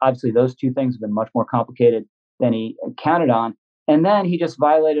 And obviously those two things have been much more complicated than he counted on. And then he just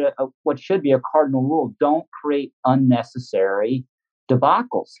violated what should be a cardinal rule. Don't create unnecessary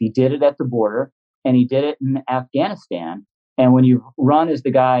debacles. He did it at the border, and he did it in Afghanistan. And when you run as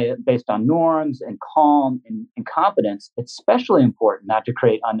the guy based on norms and calm and competence, it's especially important not to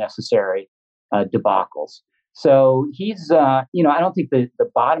create unnecessary debacles. So he's, I don't think the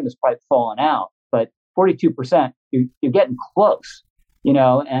bottom has quite fallen out, but 42%, you're getting close,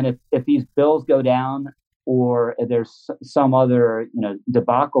 and if these bills go down or there's some other,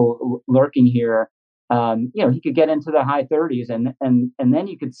 debacle lurking here, he could get into the high 30s and then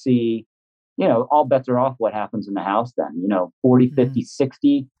you could see, all bets are off what happens in the House then, 40, 50,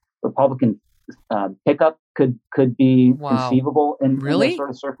 60 Republican pickup could be conceivable in those sort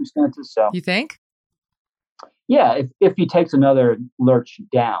of circumstances. So you think? Yeah, if he takes another lurch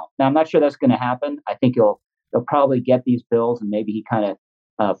down. Now, I'm not sure that's going to happen. I think he'll probably get these bills and maybe he kind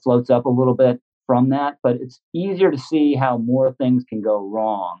of floats up a little bit from that, but it's easier to see how more things can go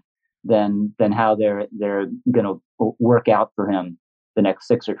wrong than how they're going to work out for him the next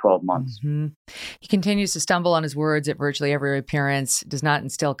 6 or 12 months. Mm-hmm. He continues to stumble on his words at virtually every appearance, does not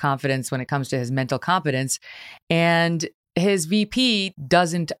instill confidence when it comes to his mental competence. And his VP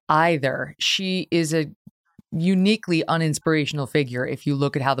doesn't either. She is a uniquely uninspirational figure if you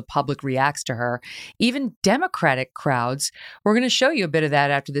look at how the public reacts to her. Even Democratic crowds. We're going to show you a bit of that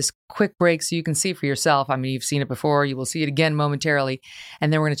after this quick break so you can see for yourself. I mean, you've seen it before. You will see it again momentarily.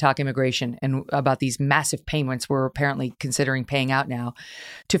 And then we're going to talk immigration and about these massive payments we're apparently considering paying out now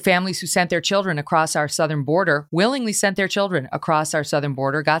to families who sent their children across our southern border, willingly sent their children across our southern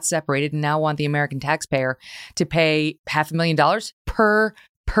border, got separated, and now want the American taxpayer to pay $500,000 per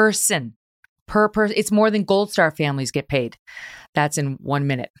person. Per person. It's more than Gold Star families get paid. That's in 1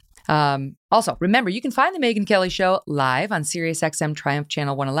 minute. Also, remember, you can find The Megyn Kelly Show live on SiriusXM Triumph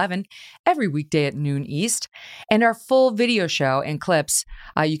Channel 111 every weekday at noon East. And our full video show and clips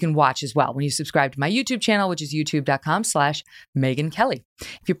you can watch as well when you subscribe to my YouTube channel, which is youtube.com/Megyn Kelly.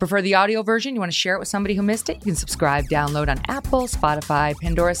 If you prefer the audio version, you want to share it with somebody who missed it, you can subscribe, download on Apple, Spotify,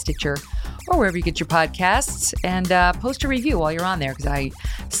 Pandora, Stitcher, or wherever you get your podcasts, and post a review while you're on there, because I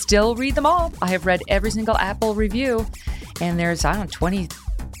still read them all. I have read every single Apple review, and there's,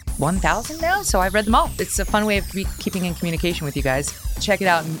 21,000 now, so I've read them all. It's a fun way of keeping in communication with you guys. Check it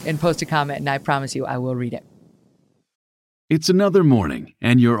out and post a comment, and I promise you I will read it. It's another morning,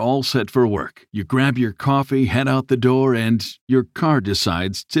 and you're all set for work. You grab your coffee, head out the door, and your car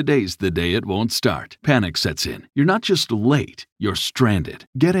decides today's the day it won't start. Panic sets in. You're not just late, you're stranded.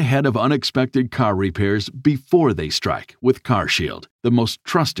 Get ahead of unexpected car repairs before they strike with CarShield, the most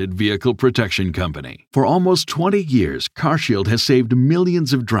trusted vehicle protection company. For almost 20 years, CarShield has saved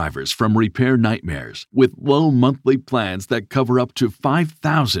millions of drivers from repair nightmares with low monthly plans that cover up to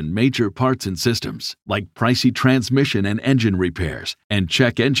 5,000 major parts and systems, like pricey transmission and engine repairs and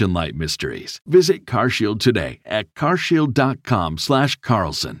check engine light mysteries. Visit CarShield today at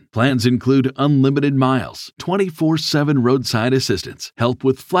carshield.com/Carlson. Plans include unlimited miles, 24/7 roadside assistance, help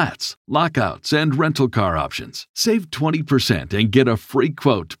with flats, lockouts, and rental car options. Save 20% and get a free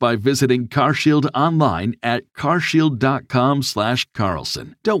quote by visiting CarShield online at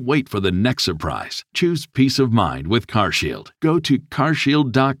carshield.com/Carlson. Don't wait for the next surprise. Choose peace of mind with CarShield. Go to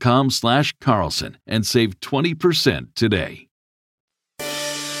carshield.com/Carlson and save 20% today.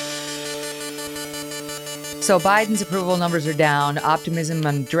 So Biden's approval numbers are down. Optimism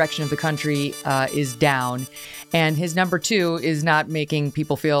on direction of the country is down. And his number two is not making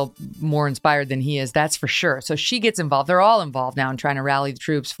people feel more inspired than he is. That's for sure. So she gets involved. They're all involved now in trying to rally the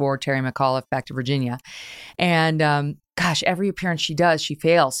troops for Terry McAuliffe back to Virginia. And gosh, every appearance she does, she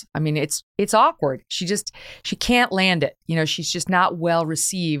fails. I mean, it's awkward. She can't land it. You know, she's just not well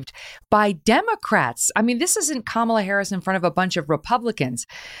received by Democrats. I mean, this isn't Kamala Harris in front of a bunch of Republicans.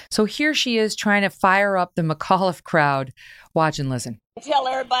 So here she is trying to fire up the McAuliffe crowd. Watch and listen. Tell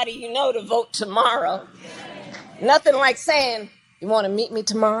everybody you know to vote tomorrow. Nothing like saying, you want to meet me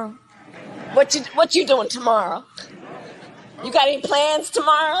tomorrow? What you doing tomorrow? You got any plans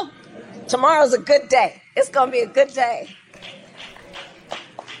tomorrow? Tomorrow's a good day. It's going to be a good day.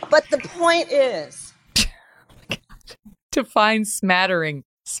 But the point is... Define smattering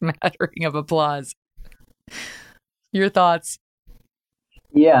of applause. Your thoughts?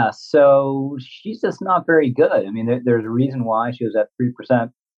 Yeah, so she's just not very good. I mean, there's a reason why she was at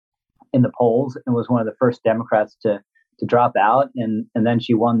 3% in the polls and was one of the first Democrats to drop out. And then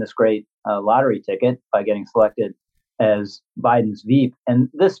she won this great lottery ticket by getting selected as Biden's VP. And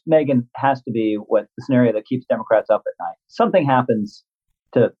this, Megyn, has to be the scenario that keeps Democrats up at night. Something happens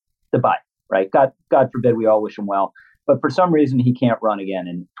to Biden, right? God forbid we all wish him well. But for some reason, he can't run again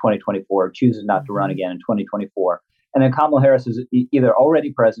in 2024, chooses not to run again in 2024. And then Kamala Harris is either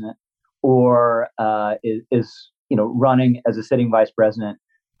already president or is running as a sitting vice president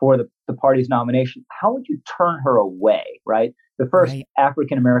for the party's nomination. How would you turn her away, right? The first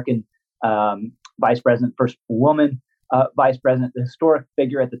African-American vice president, first woman vice president, the historic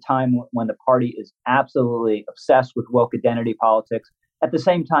figure at the time when the party is absolutely obsessed with woke identity politics. At the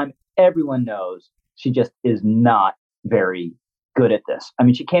same time, everyone knows she just is not very good at this. I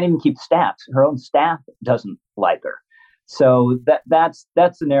mean, she can't even keep stats. Her own staff doesn't like her. So that's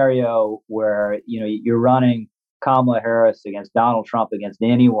that scenario where, you're running Kamala Harris against Donald Trump against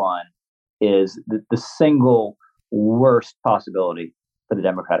anyone is the single worst possibility for the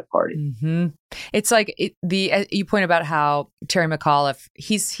Democratic Party. Mm-hmm. It's like you point about how Terry McAuliffe,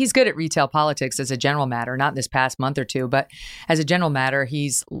 he's good at retail politics as a general matter, not this past month or two, but as a general matter,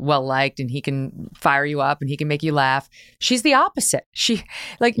 he's well liked and he can fire you up and he can make you laugh. She's the opposite.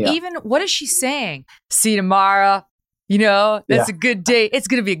 Even what is she saying? See you tomorrow. That's a good day. It's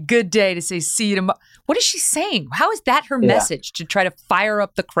going to be a good day to say see you tomorrow. What is she saying? How is that her message to try to fire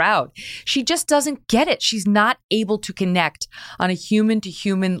up the crowd? She just doesn't get it. She's not able to connect on a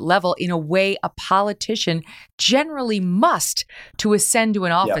human-to-human level in a way a politician generally must to ascend to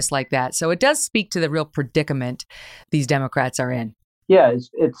an office like that. So it does speak to the real predicament these Democrats are in. Yeah,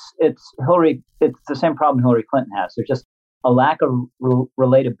 it's Hillary. It's the same problem Hillary Clinton has. There's just a lack of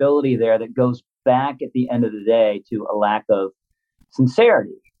relatability there that goes back at the end of the day to a lack of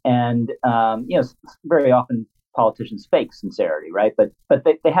sincerity. And, very often politicians fake sincerity, right? But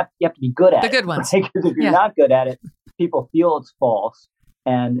you have to be good at it. The good ones. Right? Because if you're not good at it, people feel it's false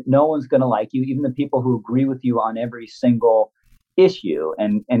and no one's going to like you, even the people who agree with you on every single issue.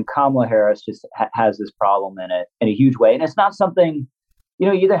 And Kamala Harris just has this problem in a huge way. And it's not something,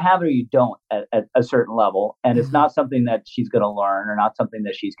 you either have it or you don't at a certain level. And it's not something that she's going to learn or not something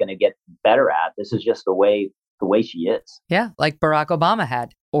that she's going to get better at. This is just the way she is. Yeah, like Barack Obama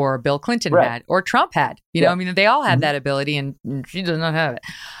had, or Bill Clinton had, or Trump had. They all had that ability and she does not have it.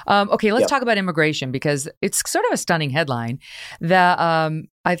 Okay, let's talk about immigration because it's sort of a stunning headline.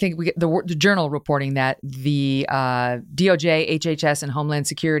 I think we get the Journal reporting that the DOJ, HHS, and Homeland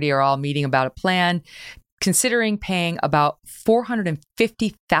Security are all meeting about a plan considering paying about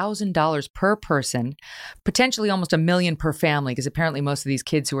 $450,000 per person, potentially almost $1 million per family, because apparently most of these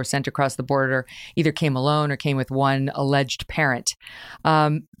kids who were sent across the border either came alone or came with one alleged parent.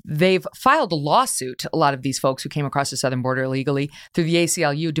 They've filed a lawsuit, a lot of these folks who came across the southern border illegally, through the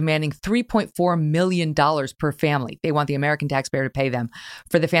ACLU, demanding $3.4 million per family. They want the American taxpayer to pay them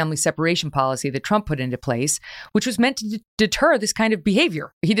for the family separation policy that Trump put into place, which was meant to deter this kind of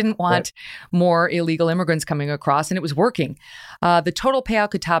behavior. He didn't want more illegal immigrants coming across, and it was working. The total payout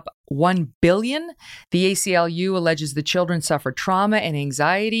could top $1 billion. The ACLU alleges the children suffer trauma and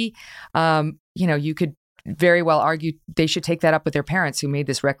anxiety. You could very well argue they should take that up with their parents who made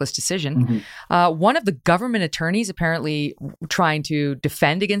this reckless decision. One of the government attorneys apparently trying to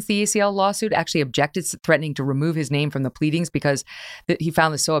defend against the ACL lawsuit actually objected, threatening to remove his name from the pleadings because he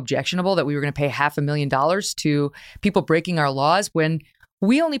found this so objectionable that we were going to pay $500,000 to people breaking our laws when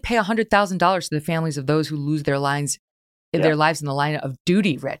we only pay $100,000 to the families of those who lose their lives in the line of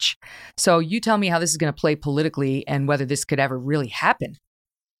duty, Rich. So you tell me how this is going to play politically and whether this could ever really happen.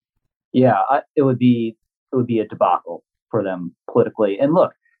 Yeah, it would be a debacle for them politically. And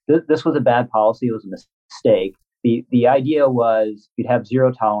look, this was a bad policy. It was a mistake. The idea was you'd have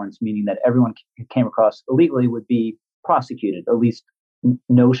zero tolerance, meaning that everyone who came across illegally would be prosecuted, at least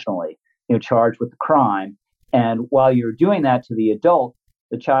notionally, charged with the crime. And while you're doing that to the adult,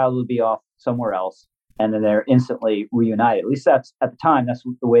 the child would be off somewhere else, and then they're instantly reunited. At least that's at the time. That's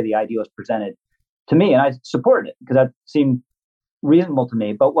the way the idea was presented to me, and I supported it because that seemed reasonable to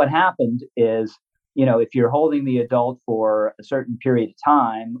me. But what happened is, if you're holding the adult for a certain period of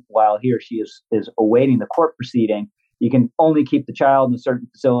time while he or she is awaiting the court proceeding, you can only keep the child in a certain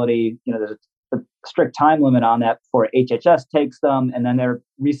facility. There's a strict time limit on that before HHS takes them, and then they're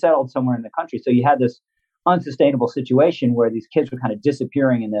resettled somewhere in the country. So you had this unsustainable situation where these kids were kind of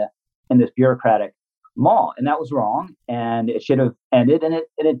disappearing in this bureaucratic maw, and that was wrong, and it should have ended, and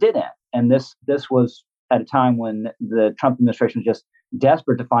it did end. And this was at a time when the Trump administration was just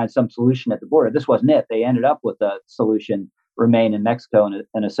desperate to find some solution at the border. This wasn't it. They ended up with a solution, remain in Mexico,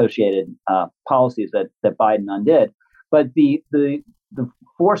 and associated policies that Biden undid. But the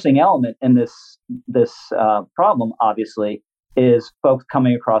forcing element in this problem, obviously, is folks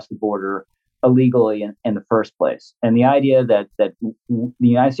coming across the border illegally in the first place. And the idea that the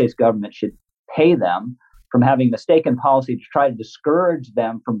United States government should pay them from having mistaken policy to try to discourage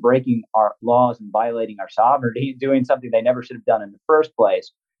them from breaking our laws and violating our sovereignty, doing something they never should have done in the first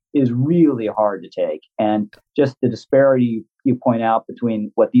place, is really hard to take. And just the disparity you point out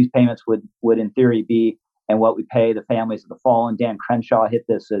between what these payments would in theory be and what we pay the families of the fallen. Dan Crenshaw hit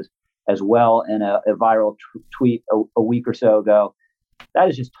this as well in a viral tweet a week or so ago. That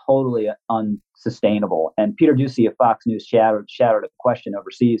is just totally unsustainable. And Peter Doocy of Fox News shadowed a question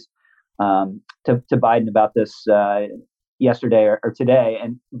overseas to Biden about this yesterday or today,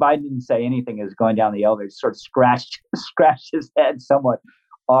 and Biden didn't say anything as going down the elevator. He sort of scratched his head somewhat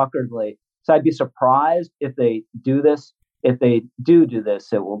awkwardly. So I'd be surprised if they do this. If they do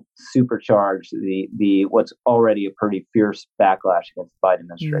this, it will supercharge the what's already a pretty fierce backlash against the Biden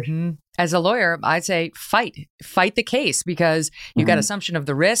administration. as a lawyer, I'd say fight the case, because you've got assumption of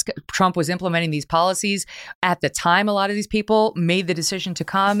the risk. Trump was implementing these policies at the time a lot of these people made the decision to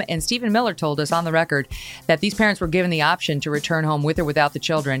come. And Stephen Miller told us on the record that these parents were given the option to return home with or without the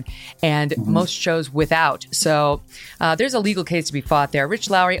children, and most chose without. So there's a legal case to be fought there.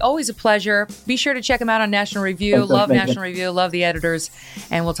 Rich Lowry, always a pleasure. Be sure to check him out on National Review. Love National Review. Love the editors.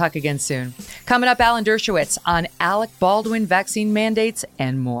 And we'll talk again soon. Coming up, Alan Dershowitz on Alec Baldwin vaccine mandates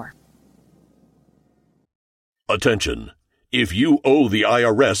and more. Attention. If you owe the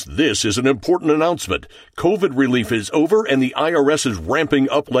IRS, this is an important announcement. COVID relief is over and the IRS is ramping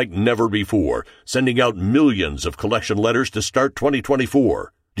up like never before, sending out millions of collection letters to start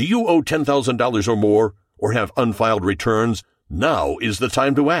 2024. Do you owe $10,000 or more or have unfiled returns? Now is the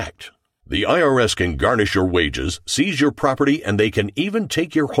time to act. The IRS can garnish your wages, seize your property, and they can even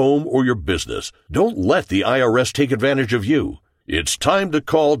take your home or your business. Don't let the IRS take advantage of you. It's time to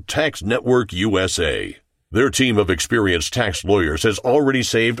call Tax Network USA. Their team of experienced tax lawyers has already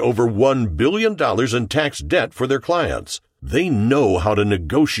saved over $1 billion in tax debt for their clients. They know how to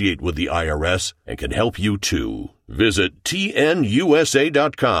negotiate with the IRS and can help you too. Visit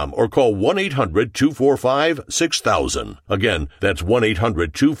tnusa.com or call 1-800-245-6000. Again, that's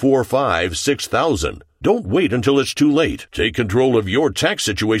 1-800-245-6000. Don't wait until it's too late. Take control of your tax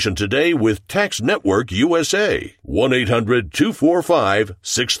situation today with Tax Network USA.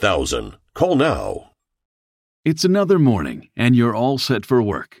 1-800-245-6000. Call now. It's another morning, and you're all set for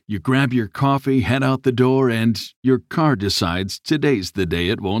work. You grab your coffee, head out the door, and your car decides today's the day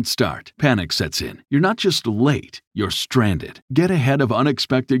it won't start. Panic sets in. You're not just late, you're stranded. Get ahead of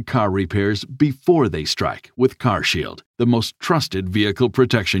unexpected car repairs before they strike with CarShield, the most trusted vehicle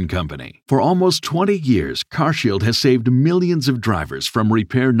protection company. For almost 20 years, CarShield has saved millions of drivers from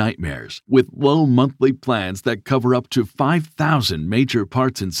repair nightmares with low monthly plans that cover up to 5,000 major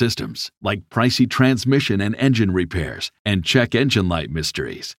parts and systems, like pricey transmission and engine repairs and check engine light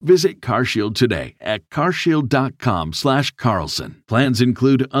mysteries. Visit CarShield today at carshield.com/Carlson. Plans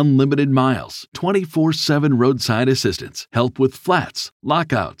include unlimited miles, 24/7 roadside assistance, help with flats,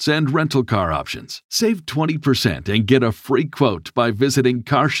 lockouts, and rental car options. Save 20% and get a free quote by visiting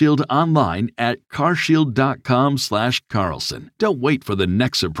CarShield online at carshield.com/Carlson. Don't wait for the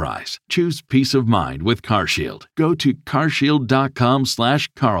next surprise. Choose peace of mind with CarShield. Go to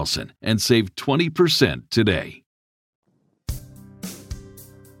carshield.com/Carlson and save 20% today.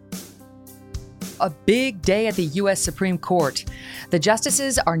 A big day at the U.S. Supreme Court. The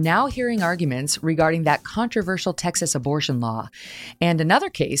justices are now hearing arguments regarding that controversial Texas abortion law. And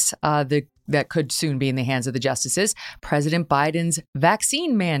another case that could soon be in the hands of the justices, President Biden's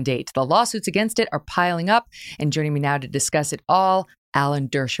vaccine mandate. The lawsuits against it are piling up. And joining me now to discuss it all, Alan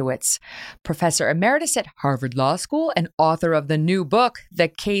Dershowitz, professor emeritus at Harvard Law School and author of the new book, The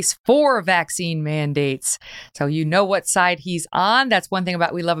Case for Vaccine Mandates. So you know what side he's on. That's one thing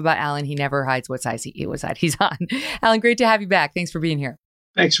we love about Alan. He never hides what side he's on. Alan, great to have you back. Thanks for being here.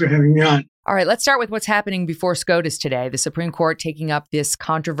 Thanks for having me on. All right, let's start with what's happening before SCOTUS today. The Supreme Court taking up this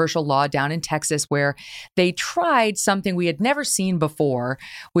controversial law down in Texas where they tried something we had never seen before,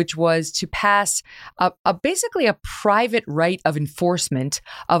 which was to pass basically a private right of enforcement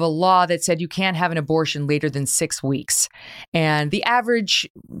of a law that said you can't have an abortion later than 6 weeks. And the average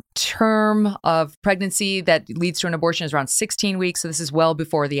term of pregnancy that leads to an abortion is around 16 weeks. So this is well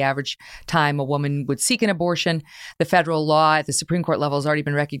before the average time a woman would seek an abortion. The federal law at the Supreme Court level has already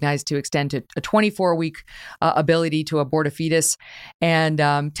been recognized to extend to a 24-week ability to abort a fetus. And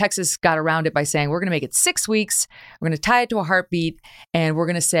Texas got around it by saying, we're going to make it 6 weeks. We're going to tie it to a heartbeat. And we're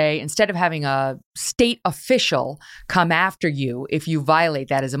going to say, instead of having a state official come after you if you violate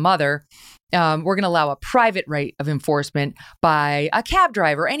that as a mother, we're going to allow a private right of enforcement by a cab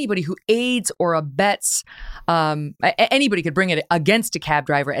driver, anybody who aids or abets. Anybody could bring it against a cab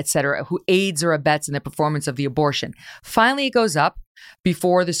driver, et cetera, who aids or abets in the performance of the abortion. Finally, it goes up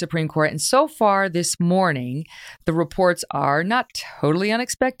before the Supreme Court. And so far this morning, the reports are not totally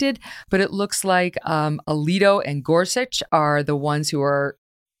unexpected, but it looks like Alito and Gorsuch are the ones who are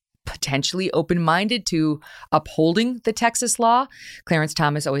potentially open-minded to upholding the Texas law. Clarence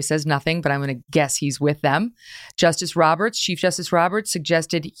Thomas always says nothing, but I'm going to guess he's with them. Chief Justice Roberts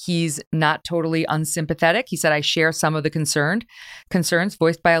suggested he's not totally unsympathetic. He said, I share some of the concerns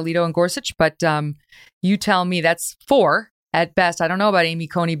voiced by Alito and Gorsuch, but you tell me that's 4 at best. I don't know about Amy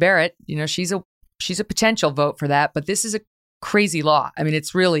Coney Barrett. You know, she's a potential vote for that, but this is a crazy law. I mean,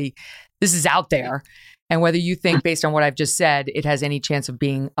 this is out there. And whether you think, based on what I've just said, it has any chance of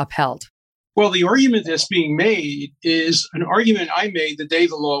being upheld. Well, the argument that's being made is an argument I made the day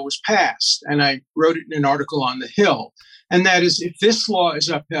the law was passed, and I wrote it in an article on The Hill. And that is, if this law is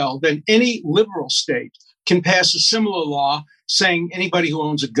upheld, then any liberal state can pass a similar law saying anybody who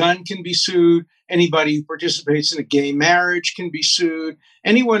owns a gun can be sued, anybody who participates in a gay marriage can be sued,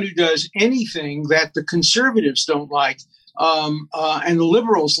 anyone who does anything that the conservatives don't like and the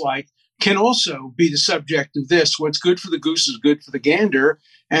liberals like can also be the subject of this. What's good for the goose is good for the gander,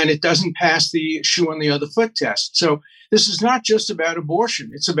 and it doesn't pass the shoe on the other foot test. So this is not just about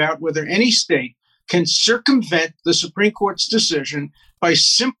abortion. It's about whether any state can circumvent the Supreme Court's decision by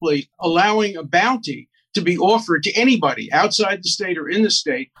simply allowing a bounty to be offered to anybody outside the state or in the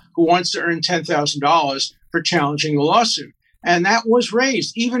state who wants to earn $10,000 for challenging the lawsuit. And that was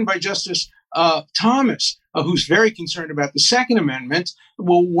raised even by Justice Thomas, who's very concerned about the Second Amendment.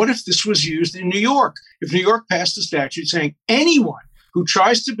 Well, what if this was used in New York? If New York passed a statute saying anyone who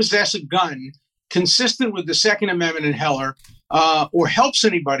tries to possess a gun consistent with the Second Amendment in Heller or helps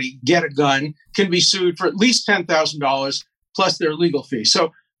anybody get a gun can be sued for at least $10,000 plus their legal fee.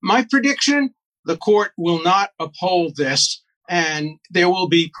 So my prediction, the court will not uphold this, and there will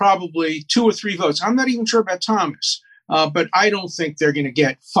be probably 2 or 3 votes. I'm not even sure about Thomas, but I don't think they're going to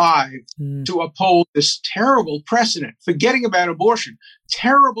get 5 to uphold this terrible precedent. Forgetting about abortion,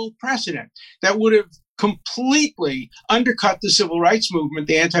 terrible precedent that would have completely undercut the civil rights movement,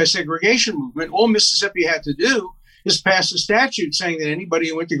 the anti-segregation movement. All Mississippi had to do is pass a statute saying that anybody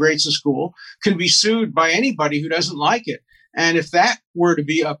who integrates a school can be sued by anybody who doesn't like it. And if that were to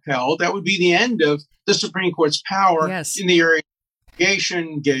be upheld, that would be the end of the Supreme Court's power in the area of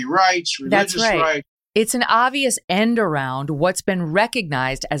segregation, gay rights, religious rights. It's an obvious end around what's been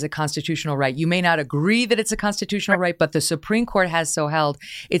recognized as a constitutional right. You may not agree that it's a constitutional right, but the Supreme Court has so held.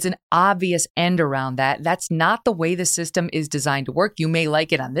 It's an obvious end around that. That's not the way the system is designed to work. You may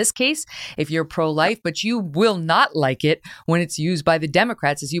like it on this case if you're pro-life, but you will not like it when it's used by the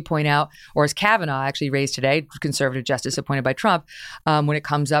Democrats, as you point out, or as Kavanaugh actually raised today, conservative justice appointed by Trump, when it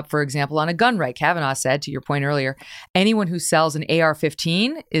comes up, for example, on a gun right. Kavanaugh said, to your point earlier, anyone who sells an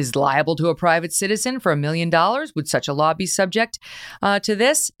AR-15 is liable to a private citizen for $1 million. Would such a law be subject to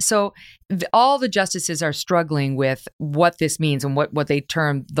this? So all the justices are struggling with what this means and what they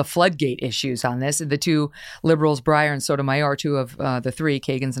term the floodgate issues on this. The 2 liberals, Breyer and Sotomayor, 2 of the 3,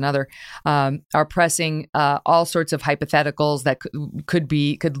 Kagan's another, are pressing all sorts of hypotheticals that could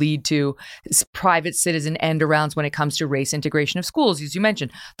lead to private citizen end arounds when it comes to race integration of schools. As you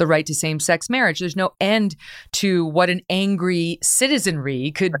mentioned, the right to same-sex marriage. There's no end to what an angry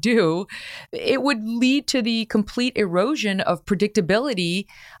citizenry could do. It would lead to the complete erosion of predictability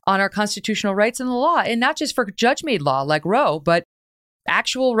on our constitutional rights and the law, and not just for judge-made law like Roe, but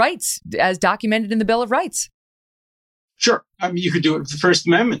actual rights as documented in the Bill of Rights. Sure. I mean, you could do it with the First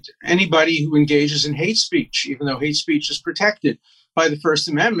Amendment. Anybody who engages in hate speech, even though hate speech is protected by the First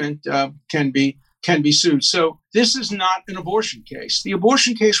Amendment, can be sued. So this is not an abortion case. The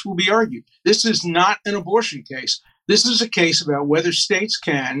abortion case will be argued. This is not an abortion case. This is a case about whether states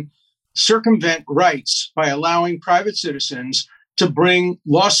can circumvent rights by allowing private citizens to bring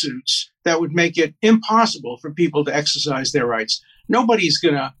lawsuits that would make it impossible for people to exercise their rights. Nobody's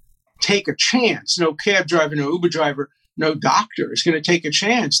going to take a chance. No cab driver, no Uber driver, no doctor is going to take a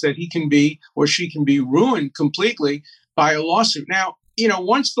chance that he can be or she can be ruined completely by a lawsuit. Now,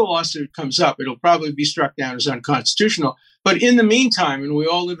 once the lawsuit comes up, it'll probably be struck down as unconstitutional. But in the meantime, and we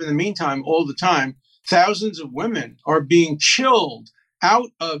all live in the meantime all the time, thousands of women are being chilled out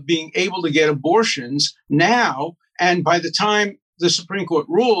of being able to get abortions now. And by the time the Supreme Court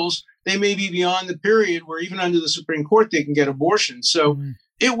rules, they may be beyond the period where even under the Supreme Court, they can get abortions. So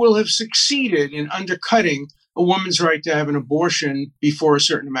it will have succeeded in undercutting a woman's right to have an abortion before a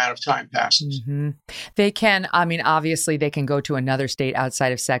certain amount of time passes. Mm-hmm. They can, obviously they can go to another state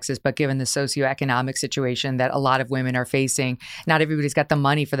outside of Texas, but given the socioeconomic situation that a lot of women are facing, not everybody's got the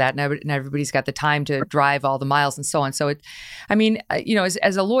money for that. Not everybody's got the time to drive all the miles and so on. So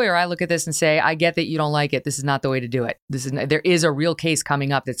as a lawyer, I look at this and say, I get that you don't like it. This is not the way to do it. There is a real case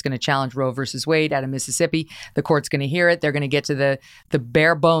coming up that's going to challenge Roe versus Wade out of Mississippi. The court's going to hear it. They're going to get to the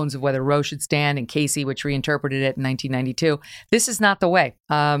bare bones of whether Roe should stand, and Casey, which reinterpreted it in 1992. This is not the way.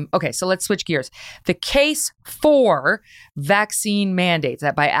 Okay, so let's switch gears. The case for vaccine mandates,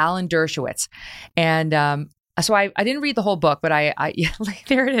 that by Alan Dershowitz. And so I didn't read the whole book, but I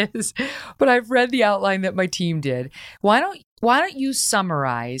there it is. But I've read the outline that my team did. Why don't you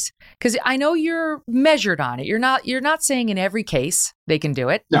summarize? Because I know you're measured on it. You're not saying in every case they can do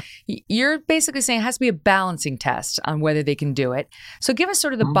it. No. You're basically saying it has to be a balancing test on whether they can do it. So give us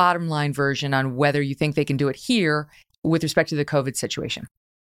sort of the bottom line version on whether you think they can do it here with respect to the COVID situation.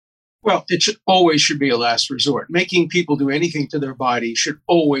 Well, it always should be a last resort. Making people do anything to their body should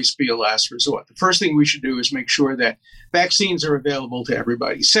always be a last resort. The first thing we should do is make sure that vaccines are available to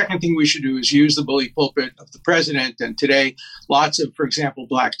everybody. Second thing we should do is use the bully pulpit of the president. And today, lots of, for example,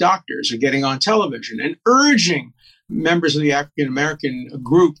 Black doctors are getting on television and urging members of the African American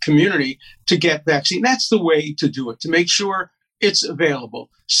group community to get vaccine. That's the way to do it, to make sure it's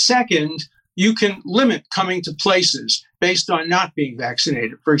available. Second, you can limit coming to places based on not being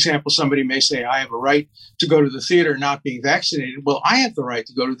vaccinated. For example, somebody may say, I have a right to go to the theater not being vaccinated. Well, I have the right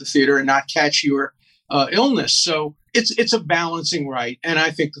to go to the theater and not catch your illness. So it's a balancing right. And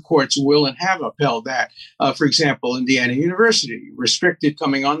I think the courts will and have upheld that. For example, Indiana University restricted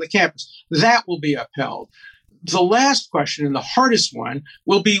coming on the campus. That will be upheld. The last question, and the hardest one,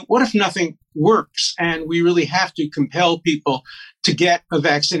 will be, what if nothing works and we really have to compel people to get a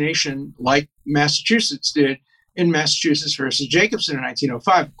vaccination like Massachusetts did in Massachusetts versus Jacobson in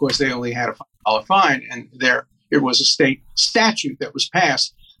 1905? Of course, they only had a $5 fine, and there it was a state statute that was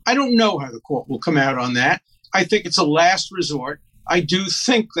passed. I don't know how the court will come out on that. I think it's a last resort. I do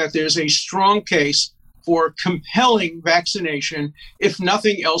think that there's a strong case for compelling vaccination if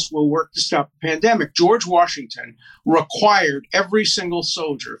nothing else will work to stop the pandemic. George Washington required every single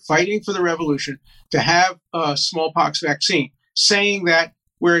soldier fighting for the revolution to have a smallpox vaccine, saying that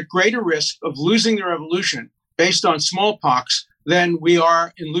we're at greater risk of losing the revolution based on smallpox than we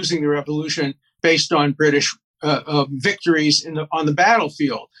are in losing the revolution based on British victories on the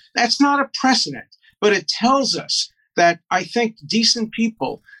battlefield. That's not a precedent, but it tells us that I think decent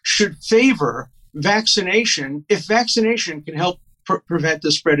people should favor vaccination if vaccination can help prevent the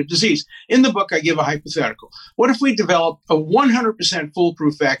spread of disease. In the book, I give a hypothetical. What if we develop a 100%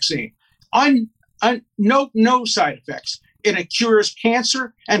 foolproof vaccine on no side effects? It cures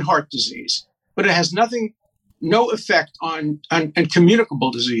cancer and heart disease, but it has no effect on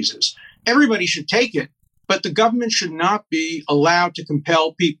communicable diseases. Everybody should take it, but the government should not be allowed to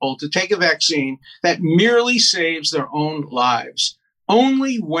compel people to take a vaccine that merely saves their own lives.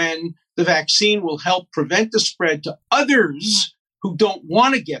 Only when the vaccine will help prevent the spread to others who don't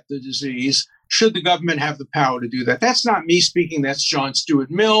want to get the disease should the government have the power to do that. That's not me speaking. That's John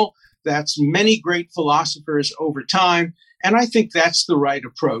Stuart Mill. That's many great philosophers over time. And I think that's the right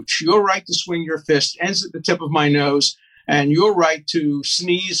approach. Your right to swing your fist ends at the tip of my nose, and your right to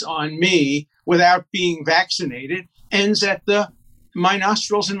sneeze on me without being vaccinated ends at my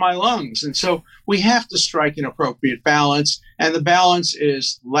nostrils and my lungs. And so we have to strike an appropriate balance, and the balance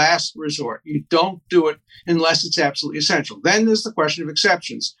is last resort. You don't do it unless it's absolutely essential. Then there's the question of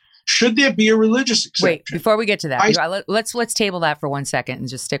exceptions. Should there be a religious exception? Wait, before we get to that, let's table that for 1 second and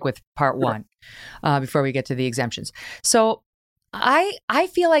just stick with part one before we get to the exemptions. So I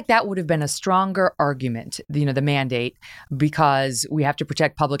feel like that would have been a stronger argument, the mandate, because we have to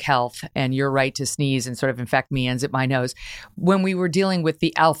protect public health and your right to sneeze and sort of infect me ends at my nose when we were dealing with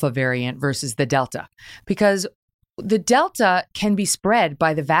the Alpha variant versus the Delta, because the Delta can be spread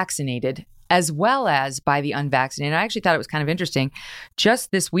by the vaccinated as well as by the unvaccinated. I actually thought it was kind of interesting.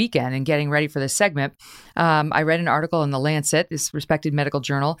 Just this weekend, and getting ready for this segment, I read an article in The Lancet, this respected medical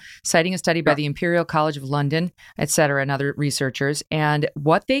journal, citing a study by the Imperial College of London, et cetera, and other researchers. And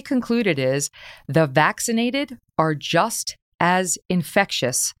what they concluded is the vaccinated are just as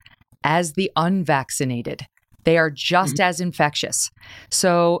infectious as the unvaccinated. They are just as infectious.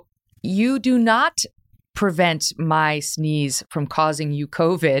 So you do not prevent my sneeze from causing you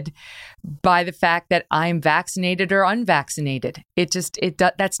COVID by the fact that I'm vaccinated or unvaccinated.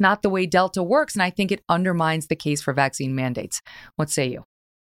 That's not the way Delta works. And I think it undermines the case for vaccine mandates. What say you?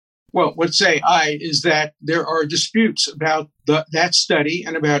 Well, what say I is that there are disputes about that study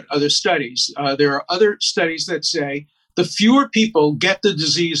and about other studies. There are other studies that say the fewer people get the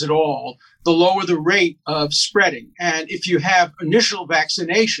disease at all, the lower the rate of spreading. And if you have initial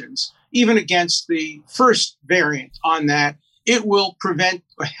vaccinations, even against the first variant on that, it will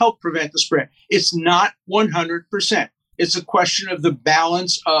help prevent the spread. It's not 100%. It's a question of the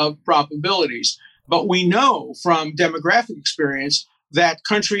balance of probabilities. But we know from demographic experience that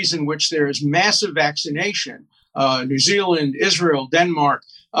countries in which there is massive vaccination, New Zealand, Israel, Denmark,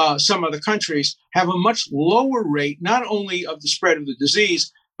 some other countries, have a much lower rate, not only of the spread of the disease,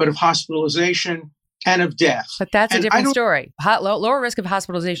 but of hospitalization and of death. But that's a different story. Lower risk of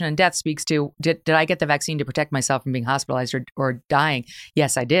hospitalization and death speaks to, did I get the vaccine to protect myself from being hospitalized or dying?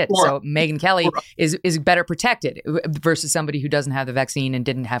 Yes, I did. So Megyn Kelly is better protected versus somebody who doesn't have the vaccine and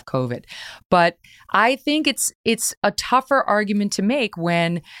didn't have COVID. But I think it's a tougher argument to make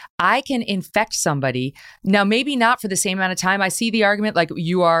when I can infect somebody. Now, maybe not for the same amount of time. I see the argument like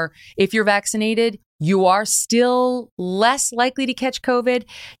if you're vaccinated, you are still less likely to catch COVID.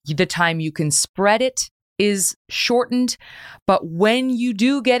 The time you can spread it is shortened. But when you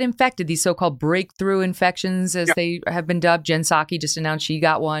do get infected, these so-called breakthrough infections, as they have been dubbed, Jen Psaki just announced she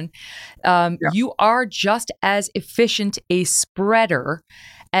got one, you are just as efficient a spreader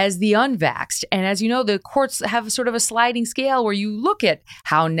as the unvaxxed. And as you know, the courts have sort of a sliding scale where you look at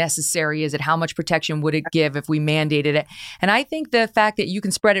how necessary is it, how much protection would it give if we mandated it. And I think the fact that you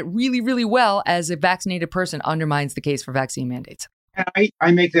can spread it really, really well as a vaccinated person undermines the case for vaccine mandates.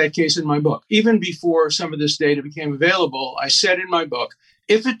 I make that case in my book. Even before some of this data became available, I said in my book,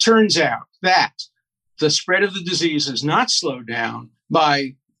 if it turns out that the spread of the disease is not slowed down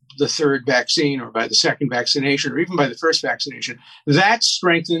by the third vaccine or by the second vaccination or even by the first vaccination, that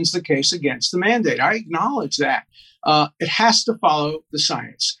strengthens the case against the mandate. I acknowledge that. It has to follow the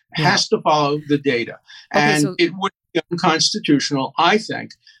science. It has to follow the data. And it would be unconstitutional, I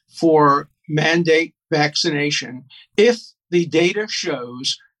think, for mandate vaccination if the data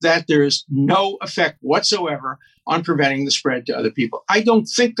shows that there's no effect whatsoever on preventing the spread to other people. I don't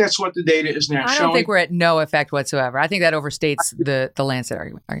think that's what the data is now showing. I don't think we're at no effect whatsoever. I think that overstates the Lancet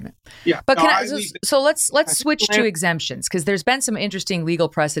argument. Yeah. But let's switch to exemptions, because there's been some interesting legal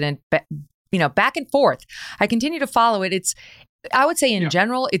precedent, back and forth. I continue to follow it. I would say in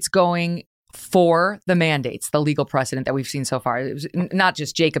general, it's going for the mandates, the legal precedent that we've seen so far. It was not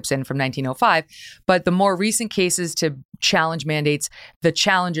just Jacobson from 1905, but the more recent cases to challenge mandates, the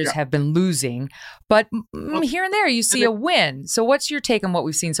challengers have been losing. But here and there, you see a win. So what's your take on what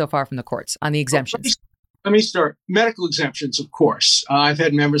we've seen so far from the courts on the exemptions? Let me start. Medical exemptions, of course. I've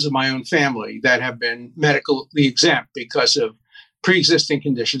had members of my own family that have been medically exempt because of pre-existing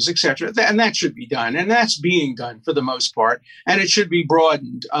conditions, et cetera. And that should be done. And that's being done for the most part. And it should be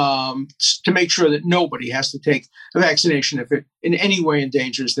broadened to make sure that nobody has to take a vaccination if it in any way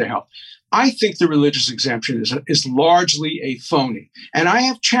endangers their health. I think the religious exemption is largely a phony. And I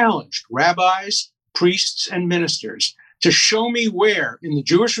have challenged rabbis, priests, and ministers to show me where in the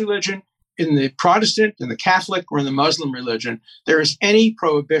Jewish religion, in the Protestant, in the Catholic, or in the Muslim religion, there is any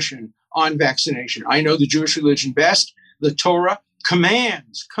prohibition on vaccination. I know the Jewish religion best. The Torah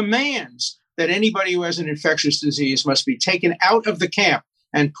commands that anybody who has an infectious disease must be taken out of the camp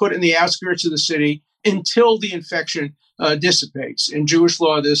and put in the outskirts of the city until the infection dissipates. In Jewish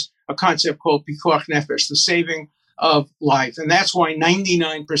law, there's a concept called pikuach nefesh, the saving of life. And that's why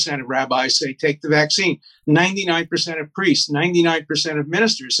 99% of rabbis say take the vaccine. 99% of priests, 99% of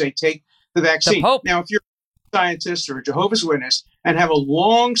ministers say take the vaccine. Now, if you're a scientist or a Jehovah's Witness and have a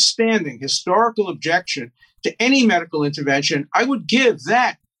long-standing historical objection to any medical intervention, I would give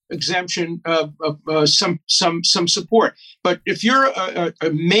that exemption some support. But if you're a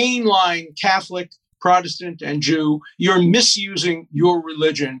mainline Catholic, Protestant, and Jew, you're misusing your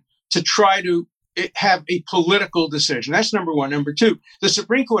religion to try to have a political decision. That's number one. Number two, the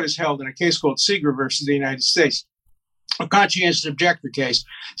Supreme Court has held in a case called Seeger versus the United States, a conscientious objector case,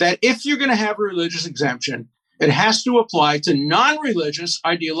 that if you're going to have a religious exemption, it has to apply to non-religious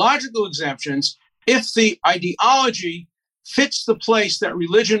ideological exemptions if the ideology fits the place that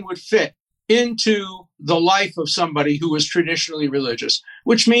religion would fit into the life of somebody who was traditionally religious,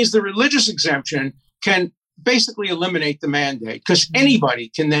 which means the religious exemption can basically eliminate the mandate, because anybody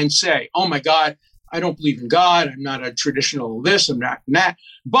can then say, oh my God, I don't believe in God. I'm not a traditional this, I'm not that.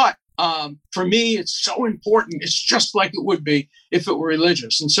 But for me, it's so important. It's just like it would be if it were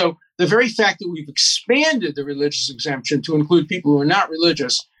religious. And so the very fact that we've expanded the religious exemption to include people who are not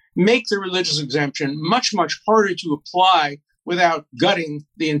religious make the religious exemption much, much harder to apply without gutting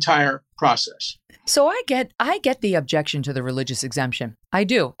the entire process. So I get the objection to the religious exemption. I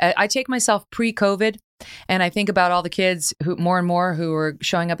do. I take myself pre-COVID, and I think about all the kids who more and more who are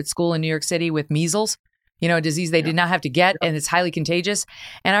showing up at school in New York City with measles, a disease they did not have to get, and it's highly contagious.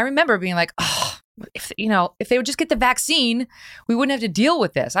 And I remember being like, oh, if they would just get the vaccine, we wouldn't have to deal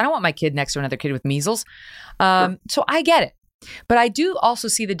with this. I don't want my kid next to another kid with measles. So I get it. But I do also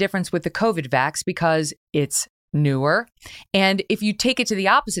see the difference with the COVID vax because it's newer. And if you take it to the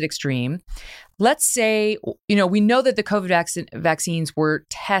opposite extreme, let's say, we know that the COVID vaccines were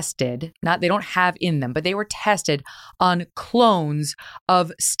tested, they don't have in them, but they were tested on clones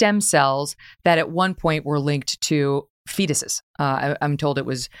of stem cells that at one point were linked to fetuses. I'm told it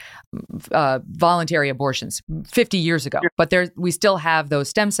was voluntary abortions 50 years ago, but we still have those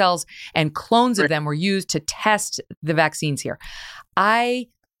stem cells, and clones of them were used to test the vaccines here.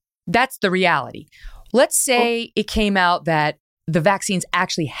 That's the reality. Let's say it came out that the vaccines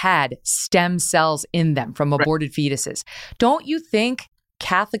actually had stem cells in them from aborted fetuses. Don't you think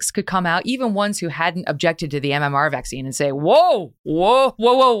Catholics could come out, even ones who hadn't objected to the MMR vaccine, and say, whoa, no,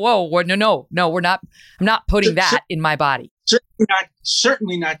 we're not. I'm not putting that in my body.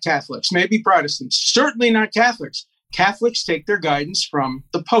 Certainly not Catholics, maybe Protestants, certainly not Catholics. Catholics take their guidance from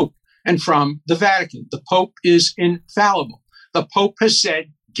the Pope and from the Vatican. The Pope is infallible. The Pope has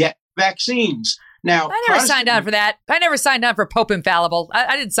said, get vaccines. Now, I never signed on for that. I never signed on for Pope infallible.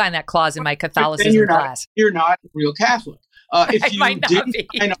 I didn't sign that clause in my Catholicism class. You're not a real Catholic. If you didn't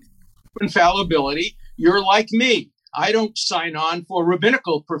sign on for infallibility, you're like me. I don't sign on for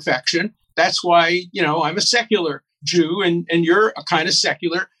rabbinical perfection. That's why, I'm a secular Jew and you're a kind of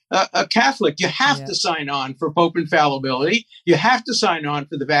secular a Catholic. You have to sign on for Pope infallibility. You have to sign on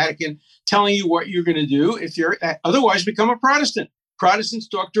for the Vatican telling you what you're going to do. If you're otherwise become a Protestant. Protestants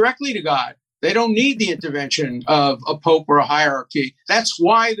talk directly to God. They don't need the intervention of a pope or a hierarchy. That's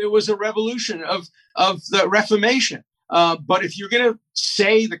why there was a revolution of the Reformation. But if you're going to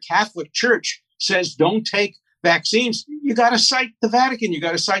say the Catholic Church says don't take vaccines, you got to cite the Vatican. You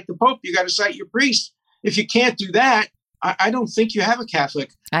got to cite the Pope. You got to cite your priest. If you can't do that, I don't think you have a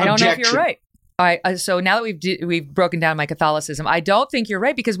Catholic I don't objection. know if you're right. All right. So now that we've broken down my Catholicism, I don't think you're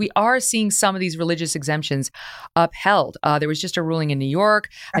right, because we are seeing some of these religious exemptions upheld. There was just a ruling in New York.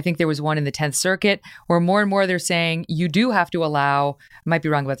 I think there was one in the 10th Circuit where more and more they're saying you do have to allow, I might be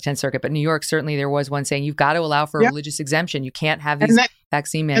wrong about the 10th Circuit, but New York, certainly there was one saying you've got to allow for a religious exemption. You can't have these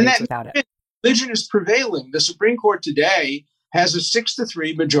vaccine mandates without it. Religion is prevailing. The Supreme Court today has a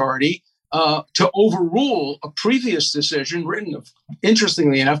 6-3 majority to overrule a previous decision written,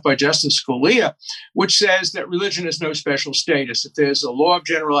 interestingly enough, by Justice Scalia, which says that religion has no special status. If there's a law of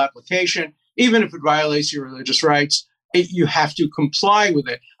general application, even if it violates your religious rights, you have to comply with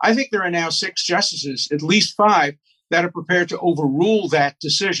it. I think there are now 6 justices, at least 5, that are prepared to overrule that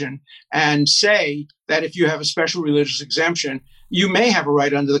decision and say that if you have a special religious exemption, you may have a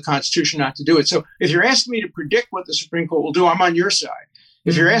right under the Constitution not to do it. So if you're asking me to predict what the Supreme Court will do, I'm on your side.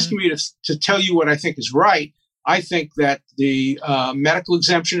 If you're asking me to tell you what I think is right, I think that the medical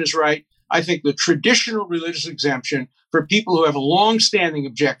exemption is right. I think the traditional religious exemption for people who have a long-standing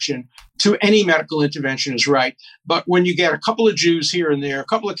objection to any medical intervention is right. But when you get a couple of Jews here and there, a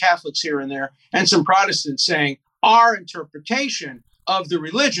couple of Catholics here and there, and some Protestants saying our interpretation of the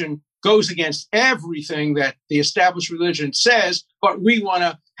religion goes against everything that the established religion says, but we want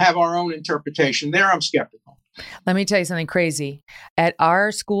to have our own interpretation, there I'm skeptical. Let me tell you something crazy. At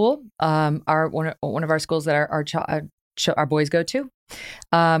our school, one of our schools that our boys go to,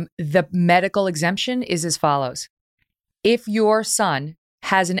 the medical exemption is as follows. If your son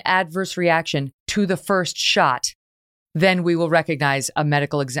has an adverse reaction to the first shot, then we will recognize a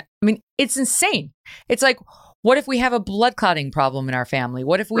medical exemption. I mean, it's insane. It's like, what if we have a blood clotting problem in our family?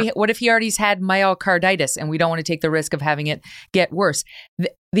 What if he already's had myocarditis and we don't want to take the risk of having it get worse?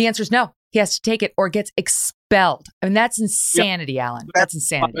 The answer is no. He has to take it or gets expelled. I mean, that's insanity, Alan. That's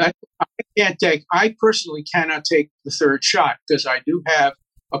insanity. I personally cannot take the third shot because I do have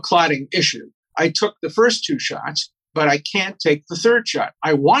a clotting issue. I took the first 2 shots, but I can't take the third shot.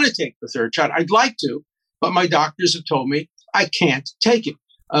 I want to take the third shot. I'd like to, but my doctors have told me I can't take it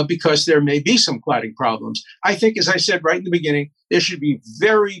because there may be some clotting problems. I think, as I said right in the beginning, there should be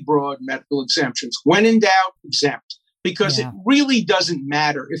very broad medical exemptions. When in doubt, exempt. Because it really doesn't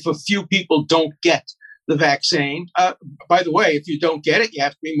matter if a few people don't get the vaccine. By the way, if you don't get it, you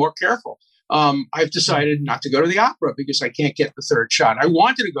have to be more careful. I've decided not to go to the opera because I can't get the third shot. I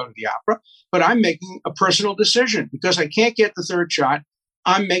wanted to go to the opera, but I'm making a personal decision because I can't get the third shot.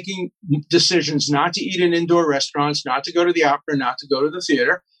 I'm making decisions not to eat in indoor restaurants, not to go to the opera, not to go to the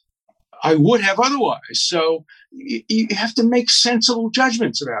theater. I would have otherwise. So you have to make sensible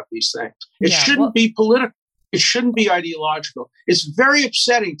judgments about these things. It shouldn't be political. It shouldn't be ideological. It's very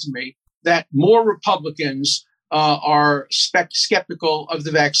upsetting to me that more Republicans are skeptical of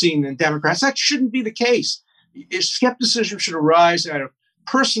the vaccine than Democrats. That shouldn't be the case. Skepticism should arise out of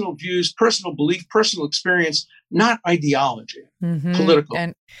personal views, personal belief, personal experience, not ideology, political.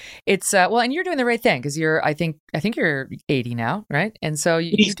 And it's and you're doing the right thing because I think you're 80 now, right? And so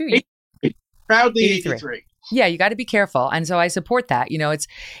you do. Proudly 83. Yeah, you got to be careful. And so I support that.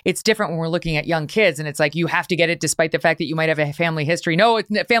 It's different when we're looking at young kids and it's like, you have to get it despite the fact that you might have a family history. No,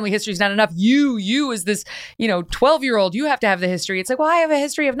 family history is not enough. You as this, 12-year-old, you have to have the history. It's like, well, I have a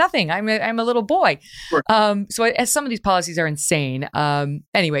history of nothing. I'm a little boy. Sure. So as some of these policies are insane.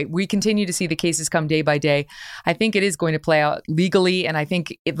 Anyway, we continue to see the cases come day by day. I think it is going to play out legally. And I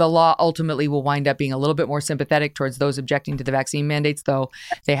think the law ultimately will wind up being a little bit more sympathetic towards those objecting to the vaccine mandates, though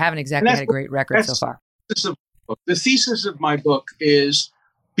they haven't exactly had a great record so far. The thesis of my book is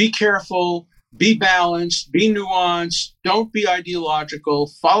be careful be balanced, be nuanced, don't be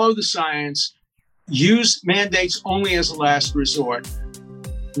ideological, follow the science, use mandates only as a last resort,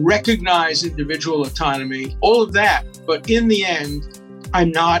 recognize individual autonomy, all of that. But in the end,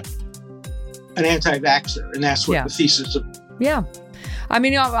 I'm not an anti-vaxxer, and that's what the thesis of. Yeah. I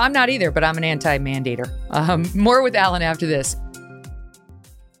mean, I'm not either, but I'm an anti-mandator. More with Alan after this.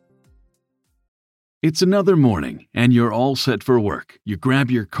 It's another morning, and you're all set for work. You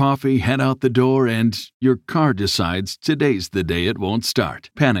grab your coffee, head out the door, and your car decides today's the day it won't start.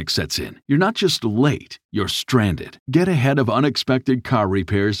 Panic sets in. You're not just late, you're stranded. Get ahead of unexpected car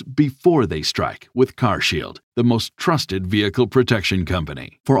repairs before they strike with CarShield, the most trusted vehicle protection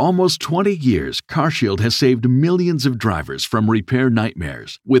company. For almost 20 years, CarShield has saved millions of drivers from repair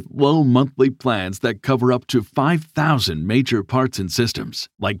nightmares with low monthly plans that cover up to 5,000 major parts and systems,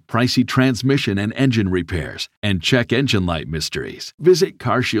 like pricey transmission and engine repairs and check engine light mysteries. Visit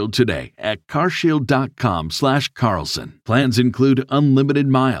CarShield today at carshield.com/Carlson. Plans include unlimited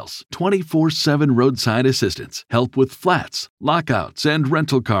miles, 24/7 roadside assistance, help with flats, lockouts, and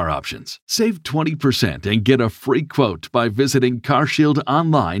rental car options. Save 20% and get a free quote by visiting CarShield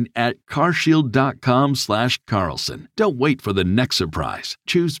online at carshield.com/Carlson. Don't wait for the next surprise.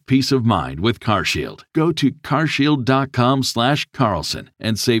 Choose peace of mind with CarShield. Go to carshield.com/Carlson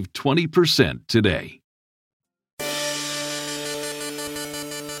and save 20% today.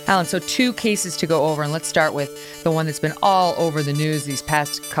 Alan, so 2 cases to go over, and let's start with the one that's been all over the news these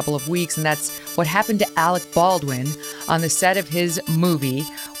past couple of weeks, and that's what happened to Alec Baldwin on the set of his movie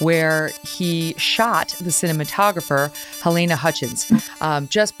where he shot the cinematographer, Helena Hutchins.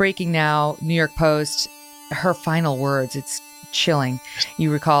 Just breaking now, New York Post, her final words, it's chilling. You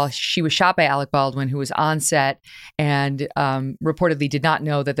recall she was shot by Alec Baldwin, who was on set and reportedly did not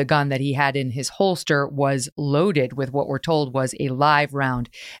know that the gun that he had in his holster was loaded with what we're told was a live round.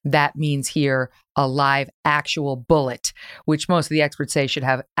 That means here a live actual bullet, which most of the experts say should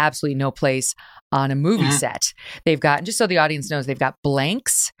have absolutely no place on a movie set. They've got, just so the audience knows, they've got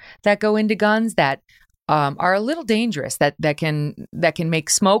blanks that go into guns that are a little dangerous, that can make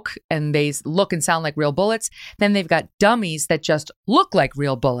smoke, and they look and sound like real bullets. Then they've got dummies that just look like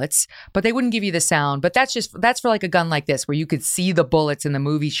real bullets, but they wouldn't give you the sound. But that's for like a gun like this, where you could see the bullets in the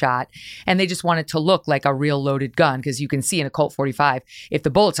movie shot, and they just want it to look like a real loaded gun, because you can see in a Colt 45 if the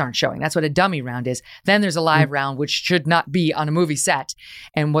bullets aren't showing. That's what a dummy round is. Then there's a live round, which should not be on a movie set.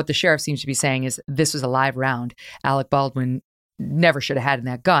 And what the sheriff seems to be saying is this was a live round. Alec Baldwin never should have had in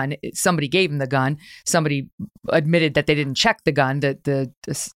that gun. Somebody gave him the gun. Somebody admitted that they didn't check the gun, the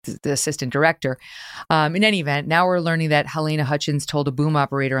assistant director. In any event, now we're learning that Helena Hutchins told a boom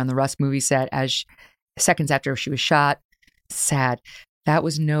operator on the Rust movie set seconds after she was shot, sad, that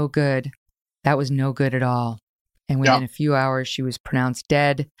was no good. That was no good at all. And within a few hours, she was pronounced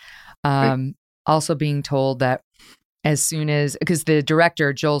dead. Also being told that as soon as, because the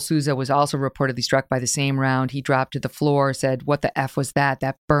director, Joel Souza, was also reportedly struck by the same round. He dropped to the floor, said, "What the F was that?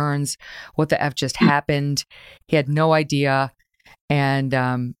 That burns. What the F just happened?" He had no idea. And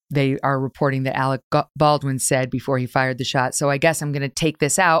they are reporting that Alec Baldwin said before he fired the shot, "So I guess I'm going to take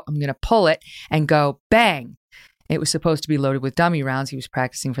this out. I'm going to pull it and go bang." It was supposed to be loaded with dummy rounds. He was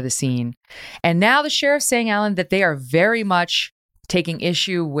practicing for the scene. And now the sheriff's saying, Alan, that they are very much taking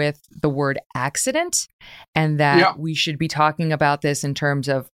issue with the word accident, and that we should be talking about this in terms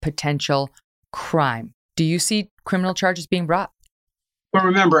of potential crime. Do you see criminal charges being brought? But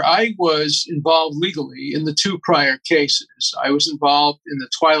remember, I was involved legally in the 2 prior cases. I was involved in the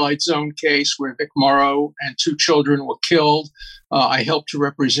Twilight Zone case where Vic Morrow and 2 children were killed. I helped to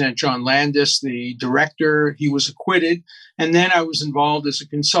represent John Landis, the director. He was acquitted. And then I was involved as a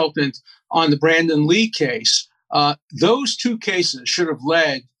consultant on the Brandon Lee case. Those 2 cases should have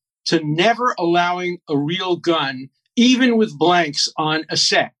led to never allowing a real gun, even with blanks, on a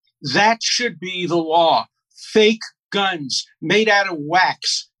set. That should be the law. Fake guns made out of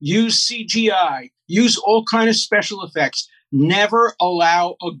wax, use CGI, use all kind of special effects. Never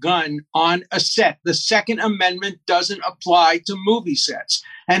allow a gun on a set. The Second Amendment doesn't apply to movie sets.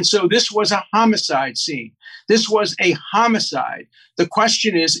 And so this was a homicide scene. This was a homicide. The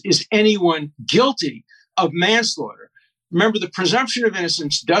question is anyone guilty of manslaughter? Remember, the presumption of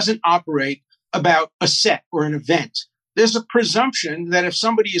innocence doesn't operate about a set or an event. There's a presumption that if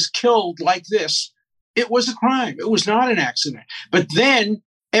somebody is killed like this, it was a crime. It was not an accident. But then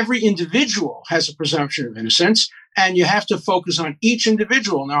every individual has a presumption of innocence, and you have to focus on each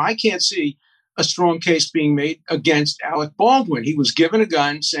individual. Now, I can't see a strong case being made against Alec Baldwin. He was given a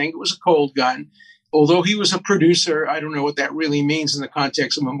gun, saying it was a cold gun. Although he was a producer, I don't know what that really means in the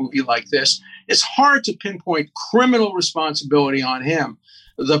context of a movie like this. It's hard to pinpoint criminal responsibility on him.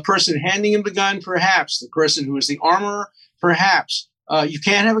 The person handing him the gun, perhaps. The person who is the armorer, perhaps. You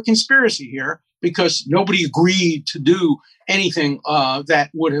can't have a conspiracy here because nobody agreed to do anything that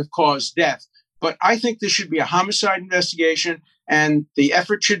would have caused death. But I think this should be a homicide investigation, and the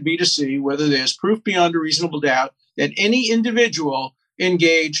effort should be to see whether there's proof beyond a reasonable doubt that any individual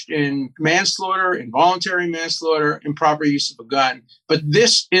engaged in manslaughter, involuntary manslaughter, improper use of a gun. But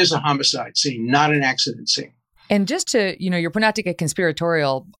this is a homicide scene, not an accident scene. And just to, you're not to get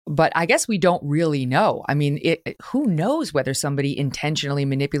conspiratorial, but I guess we don't really know. I mean, who knows whether somebody intentionally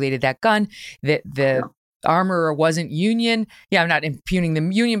manipulated that gun, that the armorer wasn't union. Yeah, I'm not impugning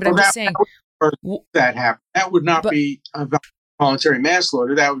the union, but I'm just saying. That happened. That would not be voluntary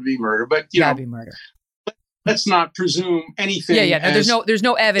manslaughter. That would be murder. But, that'd be murder. Let's not presume anything. Yeah. No, there's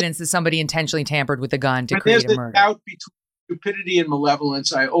no evidence that somebody intentionally tampered with the gun to create a murder. There's a doubt between stupidity and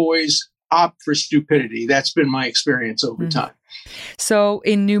malevolence. I always opt for stupidity. That's been my experience over time. So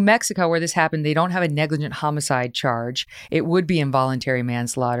in New Mexico, where this happened, they don't have a negligent homicide charge. It would be involuntary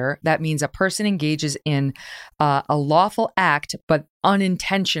manslaughter. That means a person engages in a lawful act, but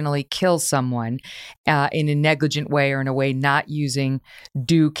unintentionally kills someone in a negligent way or in a way not using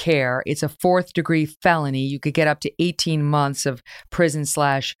due care. It's a 4th degree felony. You could get up to 18 months of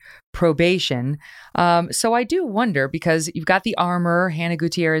prison/probation. So I do wonder, because you've got the armorer, Hannah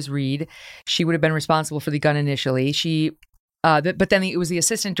Gutierrez Reed. She would have been responsible for the gun initially. But then it was the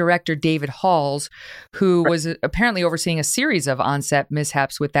assistant director, David Halls, who was apparently overseeing a series of on-set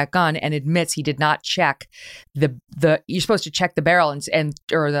mishaps with that gun, and admits he did not check the you're supposed to check the barrel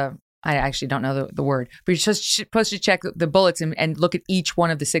I actually don't know the word, but you're just supposed to check the bullets and look at each one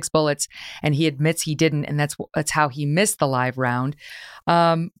of the 6 bullets. And he admits he didn't. And that's how he missed the live round.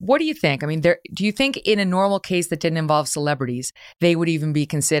 What do you think? I mean, do you think in a normal case that didn't involve celebrities, they would even be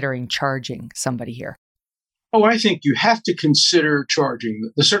considering charging somebody here? Oh, I think you have to consider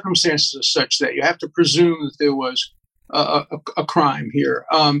charging. The circumstances are such that you have to presume that there was a crime here.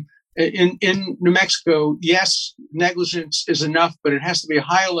 In New Mexico, yes, negligence is enough, but it has to be a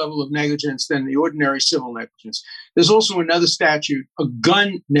higher level of negligence than the ordinary civil negligence. There's also another statute, a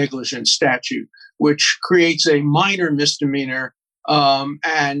gun negligence statute, which creates a minor misdemeanor,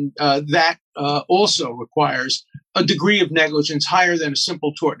 and that also requires a degree of negligence higher than a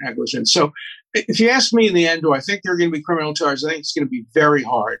simple tort negligence. So if you ask me in the end, do I think there are going to be criminal charges? I think it's going to be very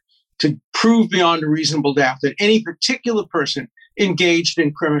hard to prove beyond a reasonable doubt that any particular person engaged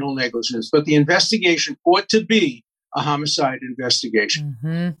in criminal negligence. But the investigation ought to be a homicide investigation.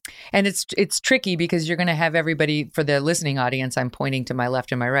 Mm-hmm. And it's tricky because you're going to have everybody, for the listening audience, I'm pointing to my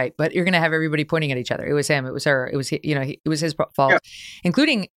left and my right, but you're going to have everybody pointing at each other. It was him, it was her, it was, it was his fault,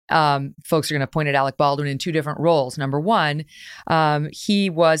 including folks are going to point at Alec Baldwin in 2 different roles. Number one,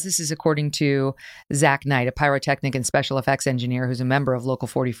 this is according to Zach Knight, a pyrotechnic and special effects engineer who's a member of Local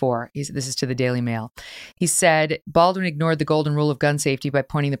 44. This is to the Daily Mail. He said, Baldwin ignored the golden rule of gun safety by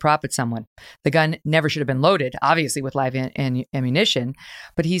pointing the prop at someone. The gun never should have been loaded, obviously with live ammunition.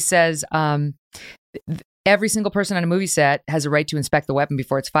 But he says, every single person on a movie set has a right to inspect the weapon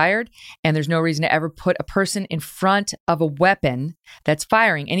before it's fired, and there's no reason to ever put a person in front of a weapon that's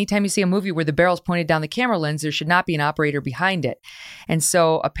firing. Anytime you see a movie where the barrel's pointed down the camera lens, there should not be an operator behind it. And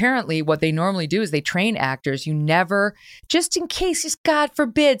so apparently what they normally do is they train actors. You never, just in case, just God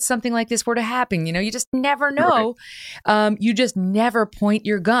forbid, something like this were to happen, you just never know. Right. You just never point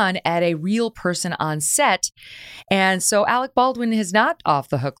your gun at a real person on set. And so Alec Baldwin is not off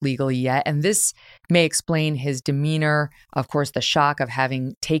the hook legally yet, and this may explain his demeanor. Of course, the shock of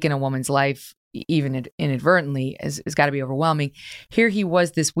having taken a woman's life, even inadvertently, has got to be overwhelming. Here he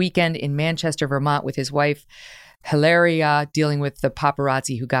was this weekend in Manchester, Vermont, with his wife, Hilaria, dealing with the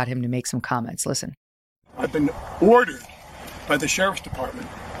paparazzi who got him to make some comments. Listen. I've been ordered by the sheriff's department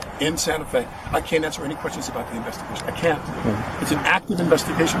in Santa Fe. I can't answer any questions about the investigation. I can't. It's an active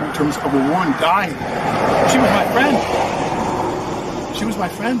investigation in terms of a woman dying. She was my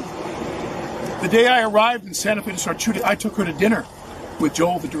friend. The day I arrived in Santa Fe to start shooting, I took her to dinner with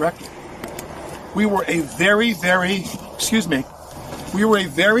Joel, the director. We were a very, very,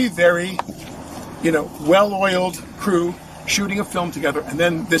 well-oiled crew shooting a film together, and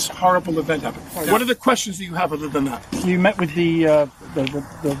then this horrible event happened. What are the questions that you have other than that? You met with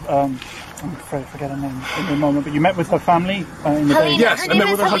I'm afraid I forget her name in the moment, but you met with her family in the day? Yes, her name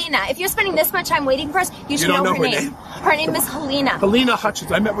is Helena. If you're spending this much time waiting for us, you should know her name. Her name is Helena. Helena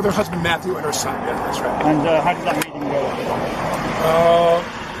Hutchins. I met with her husband Matthew and her son. Yeah, that's right. And how did that meeting go?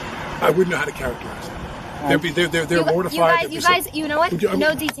 I wouldn't know how to characterize it. They're mortified. You guys, you know what?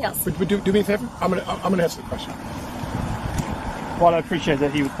 No details. Do me a favor. I'm gonna answer the question. Well, I appreciate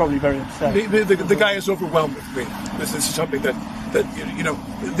that he was probably very upset. The guy is overwhelmed with me. This is something that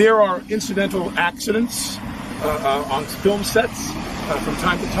that, there are incidental accidents on film sets from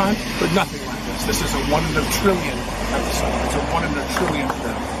time to time, but nothing like this. This is a 1 in a trillion episode. It's a 1 in a trillion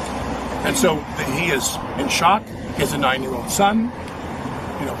film. And so he is in shock. He has a 9-year-old son.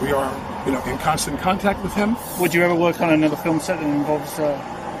 We are, in constant contact with him. Would you ever work on another film set that involves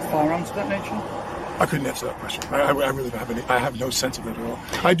firearms of that nature? I couldn't answer that question. I really don't have any. I have no sense of it at all.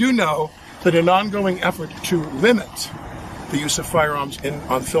 I do know that an ongoing effort to limit the use of firearms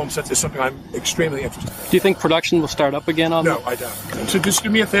on film sets is something I'm extremely interested in. Do you think production will start up again on No, I doubt it. So just do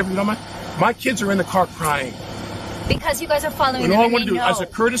me a favor, you don't mind? My kids are in the car crying. Because you guys are following And them. all I want to do, as a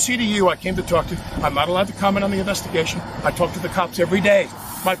courtesy to you, I came to talk to you. I'm not allowed to comment on the investigation. I talk to the cops every day.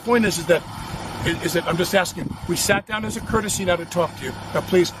 My point is that I'm just asking. We sat down as a courtesy now to talk to you. Now,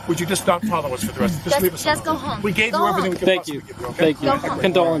 please, would you just not follow us for the rest of Just leave us alone. Just go home. We gave you everything we could possibly give you, okay? Thank you.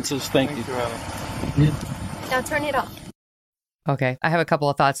 Condolences. Thank you. Now turn it off. Okay. I have a couple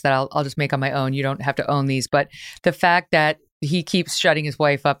of thoughts that I'll just make on my own. You don't have to own these, but the fact that he keeps shutting his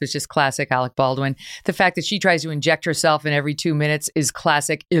wife up is just classic Alec Baldwin. The fact that she tries to inject herself in every 2 minutes is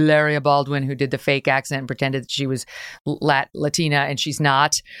classic Hilaria Baldwin, who did the fake accent and pretended that she was Latina and she's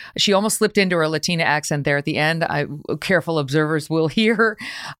not. She almost slipped into her Latina accent there at the end. Careful observers will hear.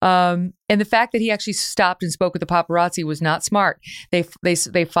 And the fact that he actually stopped and spoke with the paparazzi was not smart.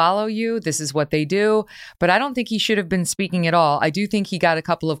 They follow you. This is what they do. But I don't think he should have been speaking at all. I do think he got a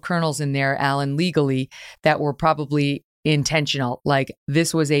couple of kernels in there, Alan, legally, that were probably intentional. Like,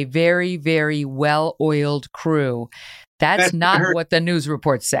 this was a very, very well-oiled crew. That's not what the news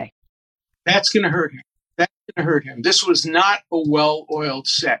reports say. That's going to hurt him. That's going to hurt him. This was not a well-oiled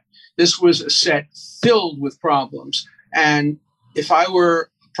set. This was a set filled with problems. And if I were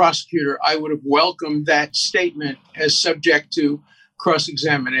a prosecutor, I would have welcomed that statement as subject to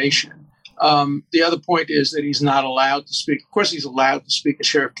cross-examination. The other point is that he's not allowed to speak. Of course, he's allowed to speak. A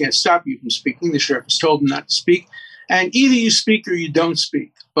sheriff can't stop you from speaking. The sheriff has told him not to speak. And either you speak or you don't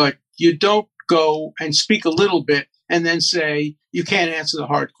speak, but you don't go and speak a little bit and then say you can't answer the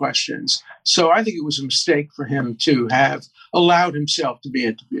hard questions. So I think it was a mistake for him to have allowed himself to be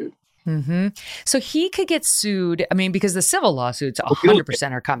interviewed. Mm-hmm. So he could get sued. I mean, because the civil lawsuits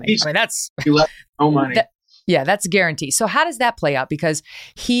 100% are coming. I mean, that's no money. That's a guarantee. So how does that play out? Because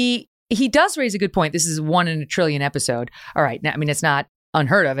he does raise a good point. This is 1 in a trillion episode. All right. Now, I mean, it's not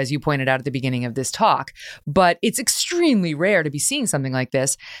unheard of, as you pointed out at the beginning of this talk, but it's extremely rare to be seeing something like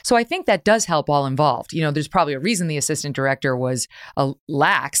this. So I think that does help all involved. There's probably a reason the assistant director was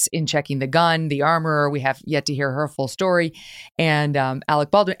lax in checking the gun, the armorer. We have yet to hear her full story. And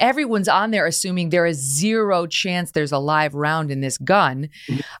Alec Baldwin, everyone's on there assuming there is zero chance there's a live round in this gun.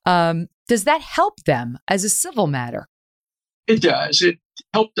 Does that help them as a civil matter? It does. It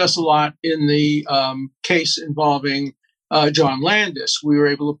helped us a lot in the case involving John Landis. We were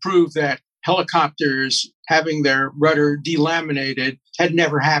able to prove that helicopters having their rudder delaminated had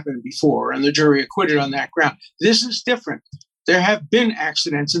never happened before, and the jury acquitted on that ground. This is different. There have been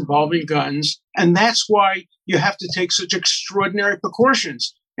accidents involving guns, and that's why you have to take such extraordinary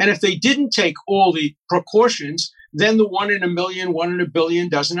precautions. And if they didn't take all the precautions, then the 1 in a million, 1 in a billion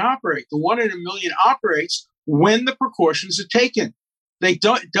doesn't operate. The 1 in a million operates when the precautions are taken.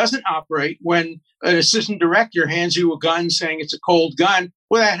 It doesn't operate when an assistant director hands you a gun saying it's a cold gun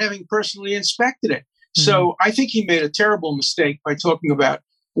without having personally inspected it. Mm-hmm. So I think he made a terrible mistake by talking about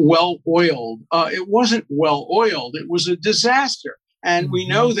well-oiled. It wasn't well-oiled. It was a disaster. And we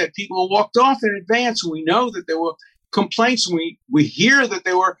know that people walked off in advance. We know that there were complaints. We hear that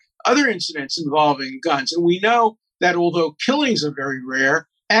there were other incidents involving guns. And we know that although killings are very rare,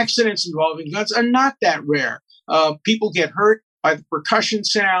 accidents involving guns are not that rare. People get hurt by the percussion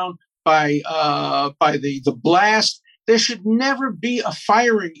sound, by the blast. There should never be a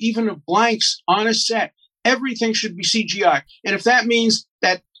firing, even of blanks on a set. Everything should be CGI. And if that means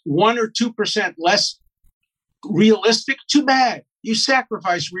that 1 or 2% less realistic, too bad. You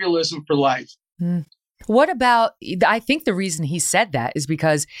sacrifice realism for life. What about, I think the reason he said that is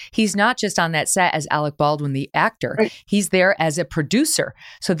because he's not just on that set as Alec Baldwin, the actor. Right. He's there as a producer.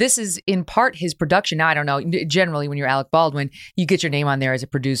 So this is in part his production. Now, I don't know. Generally, when you're Alec Baldwin, you get your name on there as a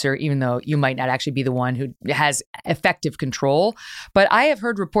producer, even though you might not actually be the one who has effective control. But I have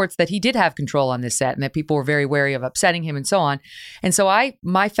heard reports that he did have control on this set and that people were very wary of upsetting him and so on. And so I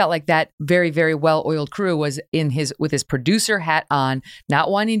felt like that very, very well-oiled crew was with his producer hat on,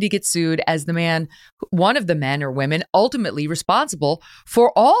 not wanting to get sued as the man, one of the men or women ultimately responsible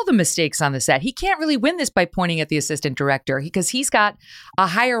for all the mistakes on the set. He can't really win this by pointing at the assistant director because he's got a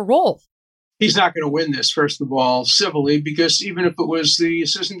higher role. he's not going to win this, first of all, civilly, because even if it was the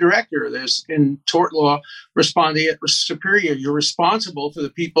assistant director, there's in tort law, respondeat superior, you're responsible for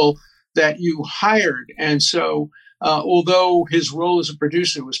the people that you hired. And so although his role as a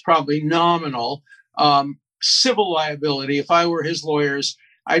producer was probably nominal, civil liability, if I were his lawyers,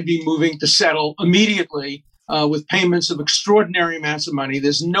 I'd be moving to settle immediately with payments of extraordinary amounts of money.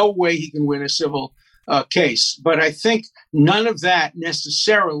 There's no way he can win a civil case. But I think none of that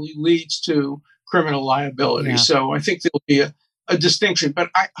necessarily leads to criminal liability. Yeah. So I think there'll be a distinction. But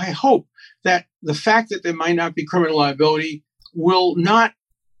I hope that the fact that there might not be criminal liability will not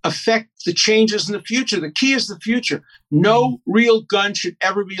affect the changes in the future. The key is the future. No real gun should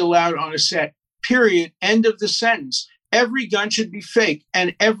ever be allowed on a set, period. End of the sentence. Every gun should be fake,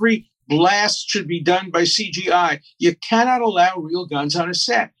 and every blast should be done by CGI. You cannot allow real guns on a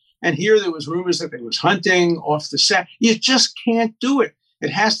set. And here there was rumors that there was hunting off the set. You just can't do it. It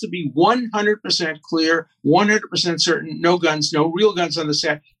has to be 100% clear, 100% certain, no guns, no real guns on the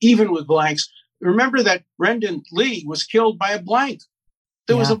set, even with blanks. Remember that Brendan Lee was killed by a blank.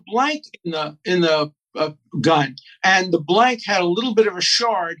 There was a blank in the gun, and the blank had a little bit of a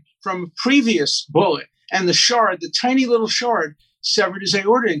shard from a previous bullet. And the shard, the tiny little shard, severed his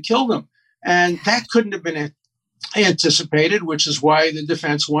aorta and killed him. And that couldn't have been anticipated, which is why the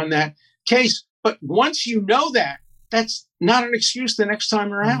defense won that case. But once you know that, that's not an excuse the next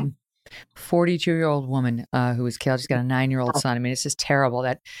time around. 42-year-old woman who was killed. She's got a 9-year-old son. I mean, it's just terrible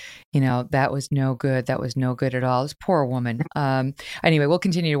that, that was no good. That was no good at all. This poor woman. Anyway, we'll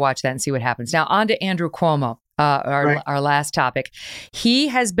continue to watch that and see what happens. Now, on to Andrew Cuomo, our last topic. He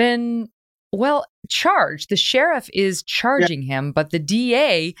has been, charged. The sheriff is charging him, but the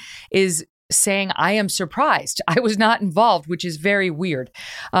DA is saying, I am surprised. I was not involved, which is very weird.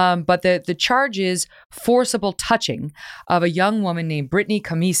 But the charge is forcible touching of a young woman named Brittany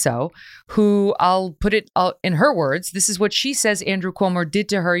Camiso, who, I'll put it in her words, this is what she says Andrew Cuomo did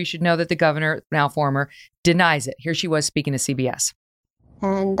to her. You should know that the governor, now former, denies it. Here she was speaking to CBS.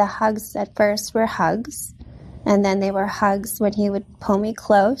 And the hugs at first were hugs. And then they were hugs when he would pull me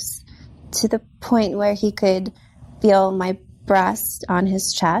close to the point where he could feel my breast on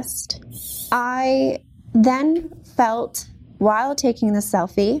his chest. I then felt, while taking the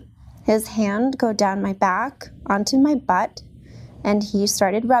selfie, his hand go down my back onto my butt, and he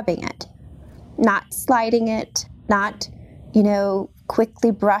started rubbing it. Not sliding it, not,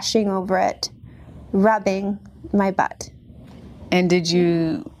 quickly brushing over it, rubbing my butt. And did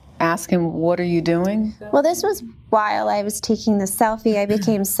you ask him, what are you doing? Well, this was while I was taking the selfie. I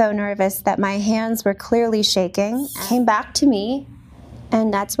became so nervous that my hands were clearly shaking. Came back to me,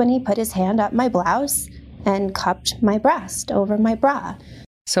 and that's when he put his hand up my blouse and cupped my breast over my bra.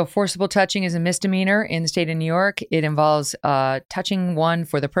 So forcible touching is a misdemeanor in the state of New York. It involves touching one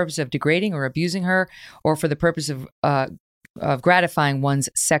for the purpose of degrading or abusing her, or for the purpose of gratifying one's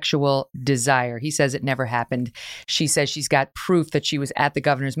sexual desire. He says it never happened. She says she's got proof that she was at the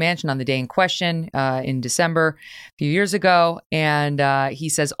governor's mansion on the day in question in December a few years ago. And he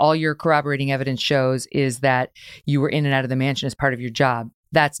says all your corroborating evidence shows is that you were in and out of the mansion as part of your job.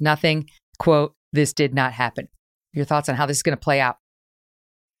 That's nothing. Quote, this did not happen. Your thoughts on how this is going to play out?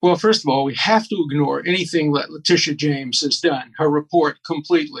 Well, first of all, we have to ignore anything that Letitia James has done, her report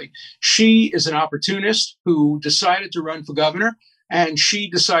completely. She is an opportunist who decided to run for governor, and she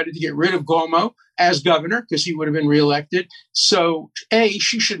decided to get rid of Cuomo as governor because he would have been reelected. So, A,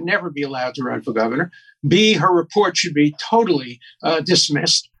 she should never be allowed to run for governor. B, her report should be totally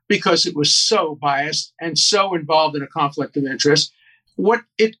dismissed because it was so biased and so involved in a conflict of interest. What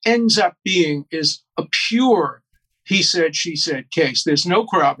it ends up being is a pure he said, she said case. There's no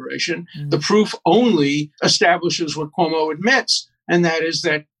corroboration. The proof only establishes what Cuomo admits, and that is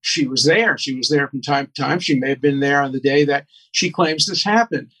that she was there. She was there from time to time. She may have been there on the day that she claims this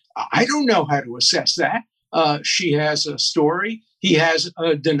happened. I don't know how to assess that. She has a story. He has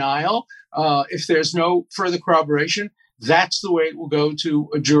a denial. If there's no further corroboration, that's the way it will go to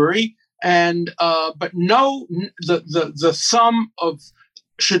a jury. And but no, the thumb of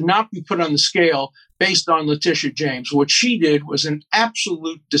should not be put on the scale based on Letitia James. What she did was an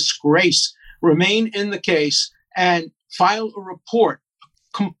absolute disgrace. Remain in the case and file a report,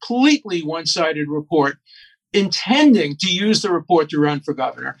 completely one-sided report, intending to use the report to run for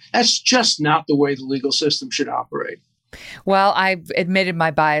governor. That's just not the way the legal system should operate. Well, I've admitted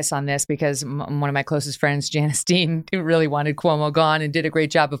my bias on this because one of my closest friends, Janice Dean, really wanted Cuomo gone and did a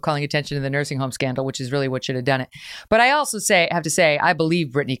great job of calling attention to the nursing home scandal, which is really what should have done it. But I also have to say, I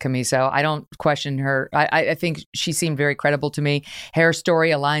believe Brittany Camiso. I don't question her. I think she seemed very credible to me. Her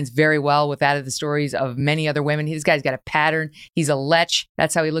story aligns very well with that of the stories of many other women. This guy's got a pattern. He's a lech.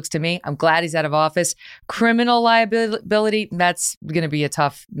 That's how he looks to me. I'm glad he's out of office. Criminal liability, that's going to be a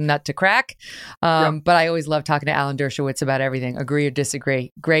tough nut to crack. But I always love talking to Alan Dershowitz about everything. Agree or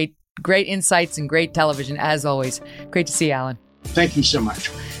disagree. Great insights and great television as always. Great to see Alan. Thank you so much.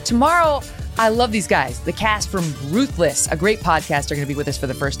 Tomorrow, I love these guys. The cast from Ruthless, a great podcast, are going to be with us for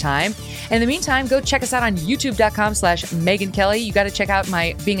the first time. And in the meantime, go check us out on youtube.com/Megyn Kelly. You got to check out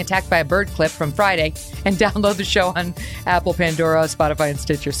my being attacked by a bird clip from Friday and download the show on Apple, Pandora, Spotify, and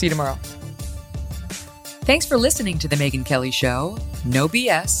Stitcher. See you tomorrow. Thanks for listening to The Megyn Kelly Show. No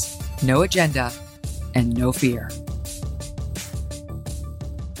BS, no agenda, and no fear.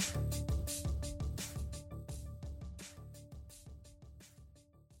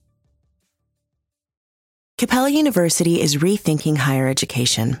 Capella University is rethinking higher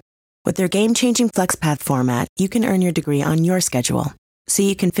education. With their game-changing FlexPath format, you can earn your degree on your schedule, so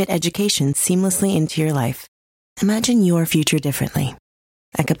you can fit education seamlessly into your life. Imagine your future differently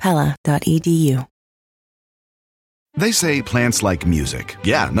at capella.edu. They say plants like music.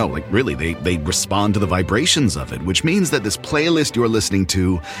 Yeah, no, like really, they respond to the vibrations of it, which means that this playlist you're listening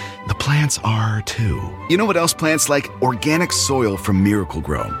to, the plants are too. You know what else plants like? Organic soil from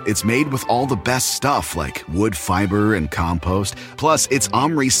Miracle-Gro. It's made with all the best stuff like wood fiber and compost. Plus, it's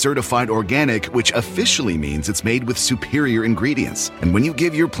OMRI certified organic, which officially means it's made with superior ingredients. And when you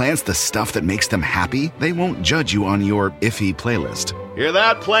give your plants the stuff that makes them happy, they won't judge you on your iffy playlist. Hear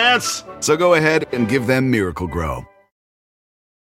that, plants? So go ahead and give them Miracle-Gro.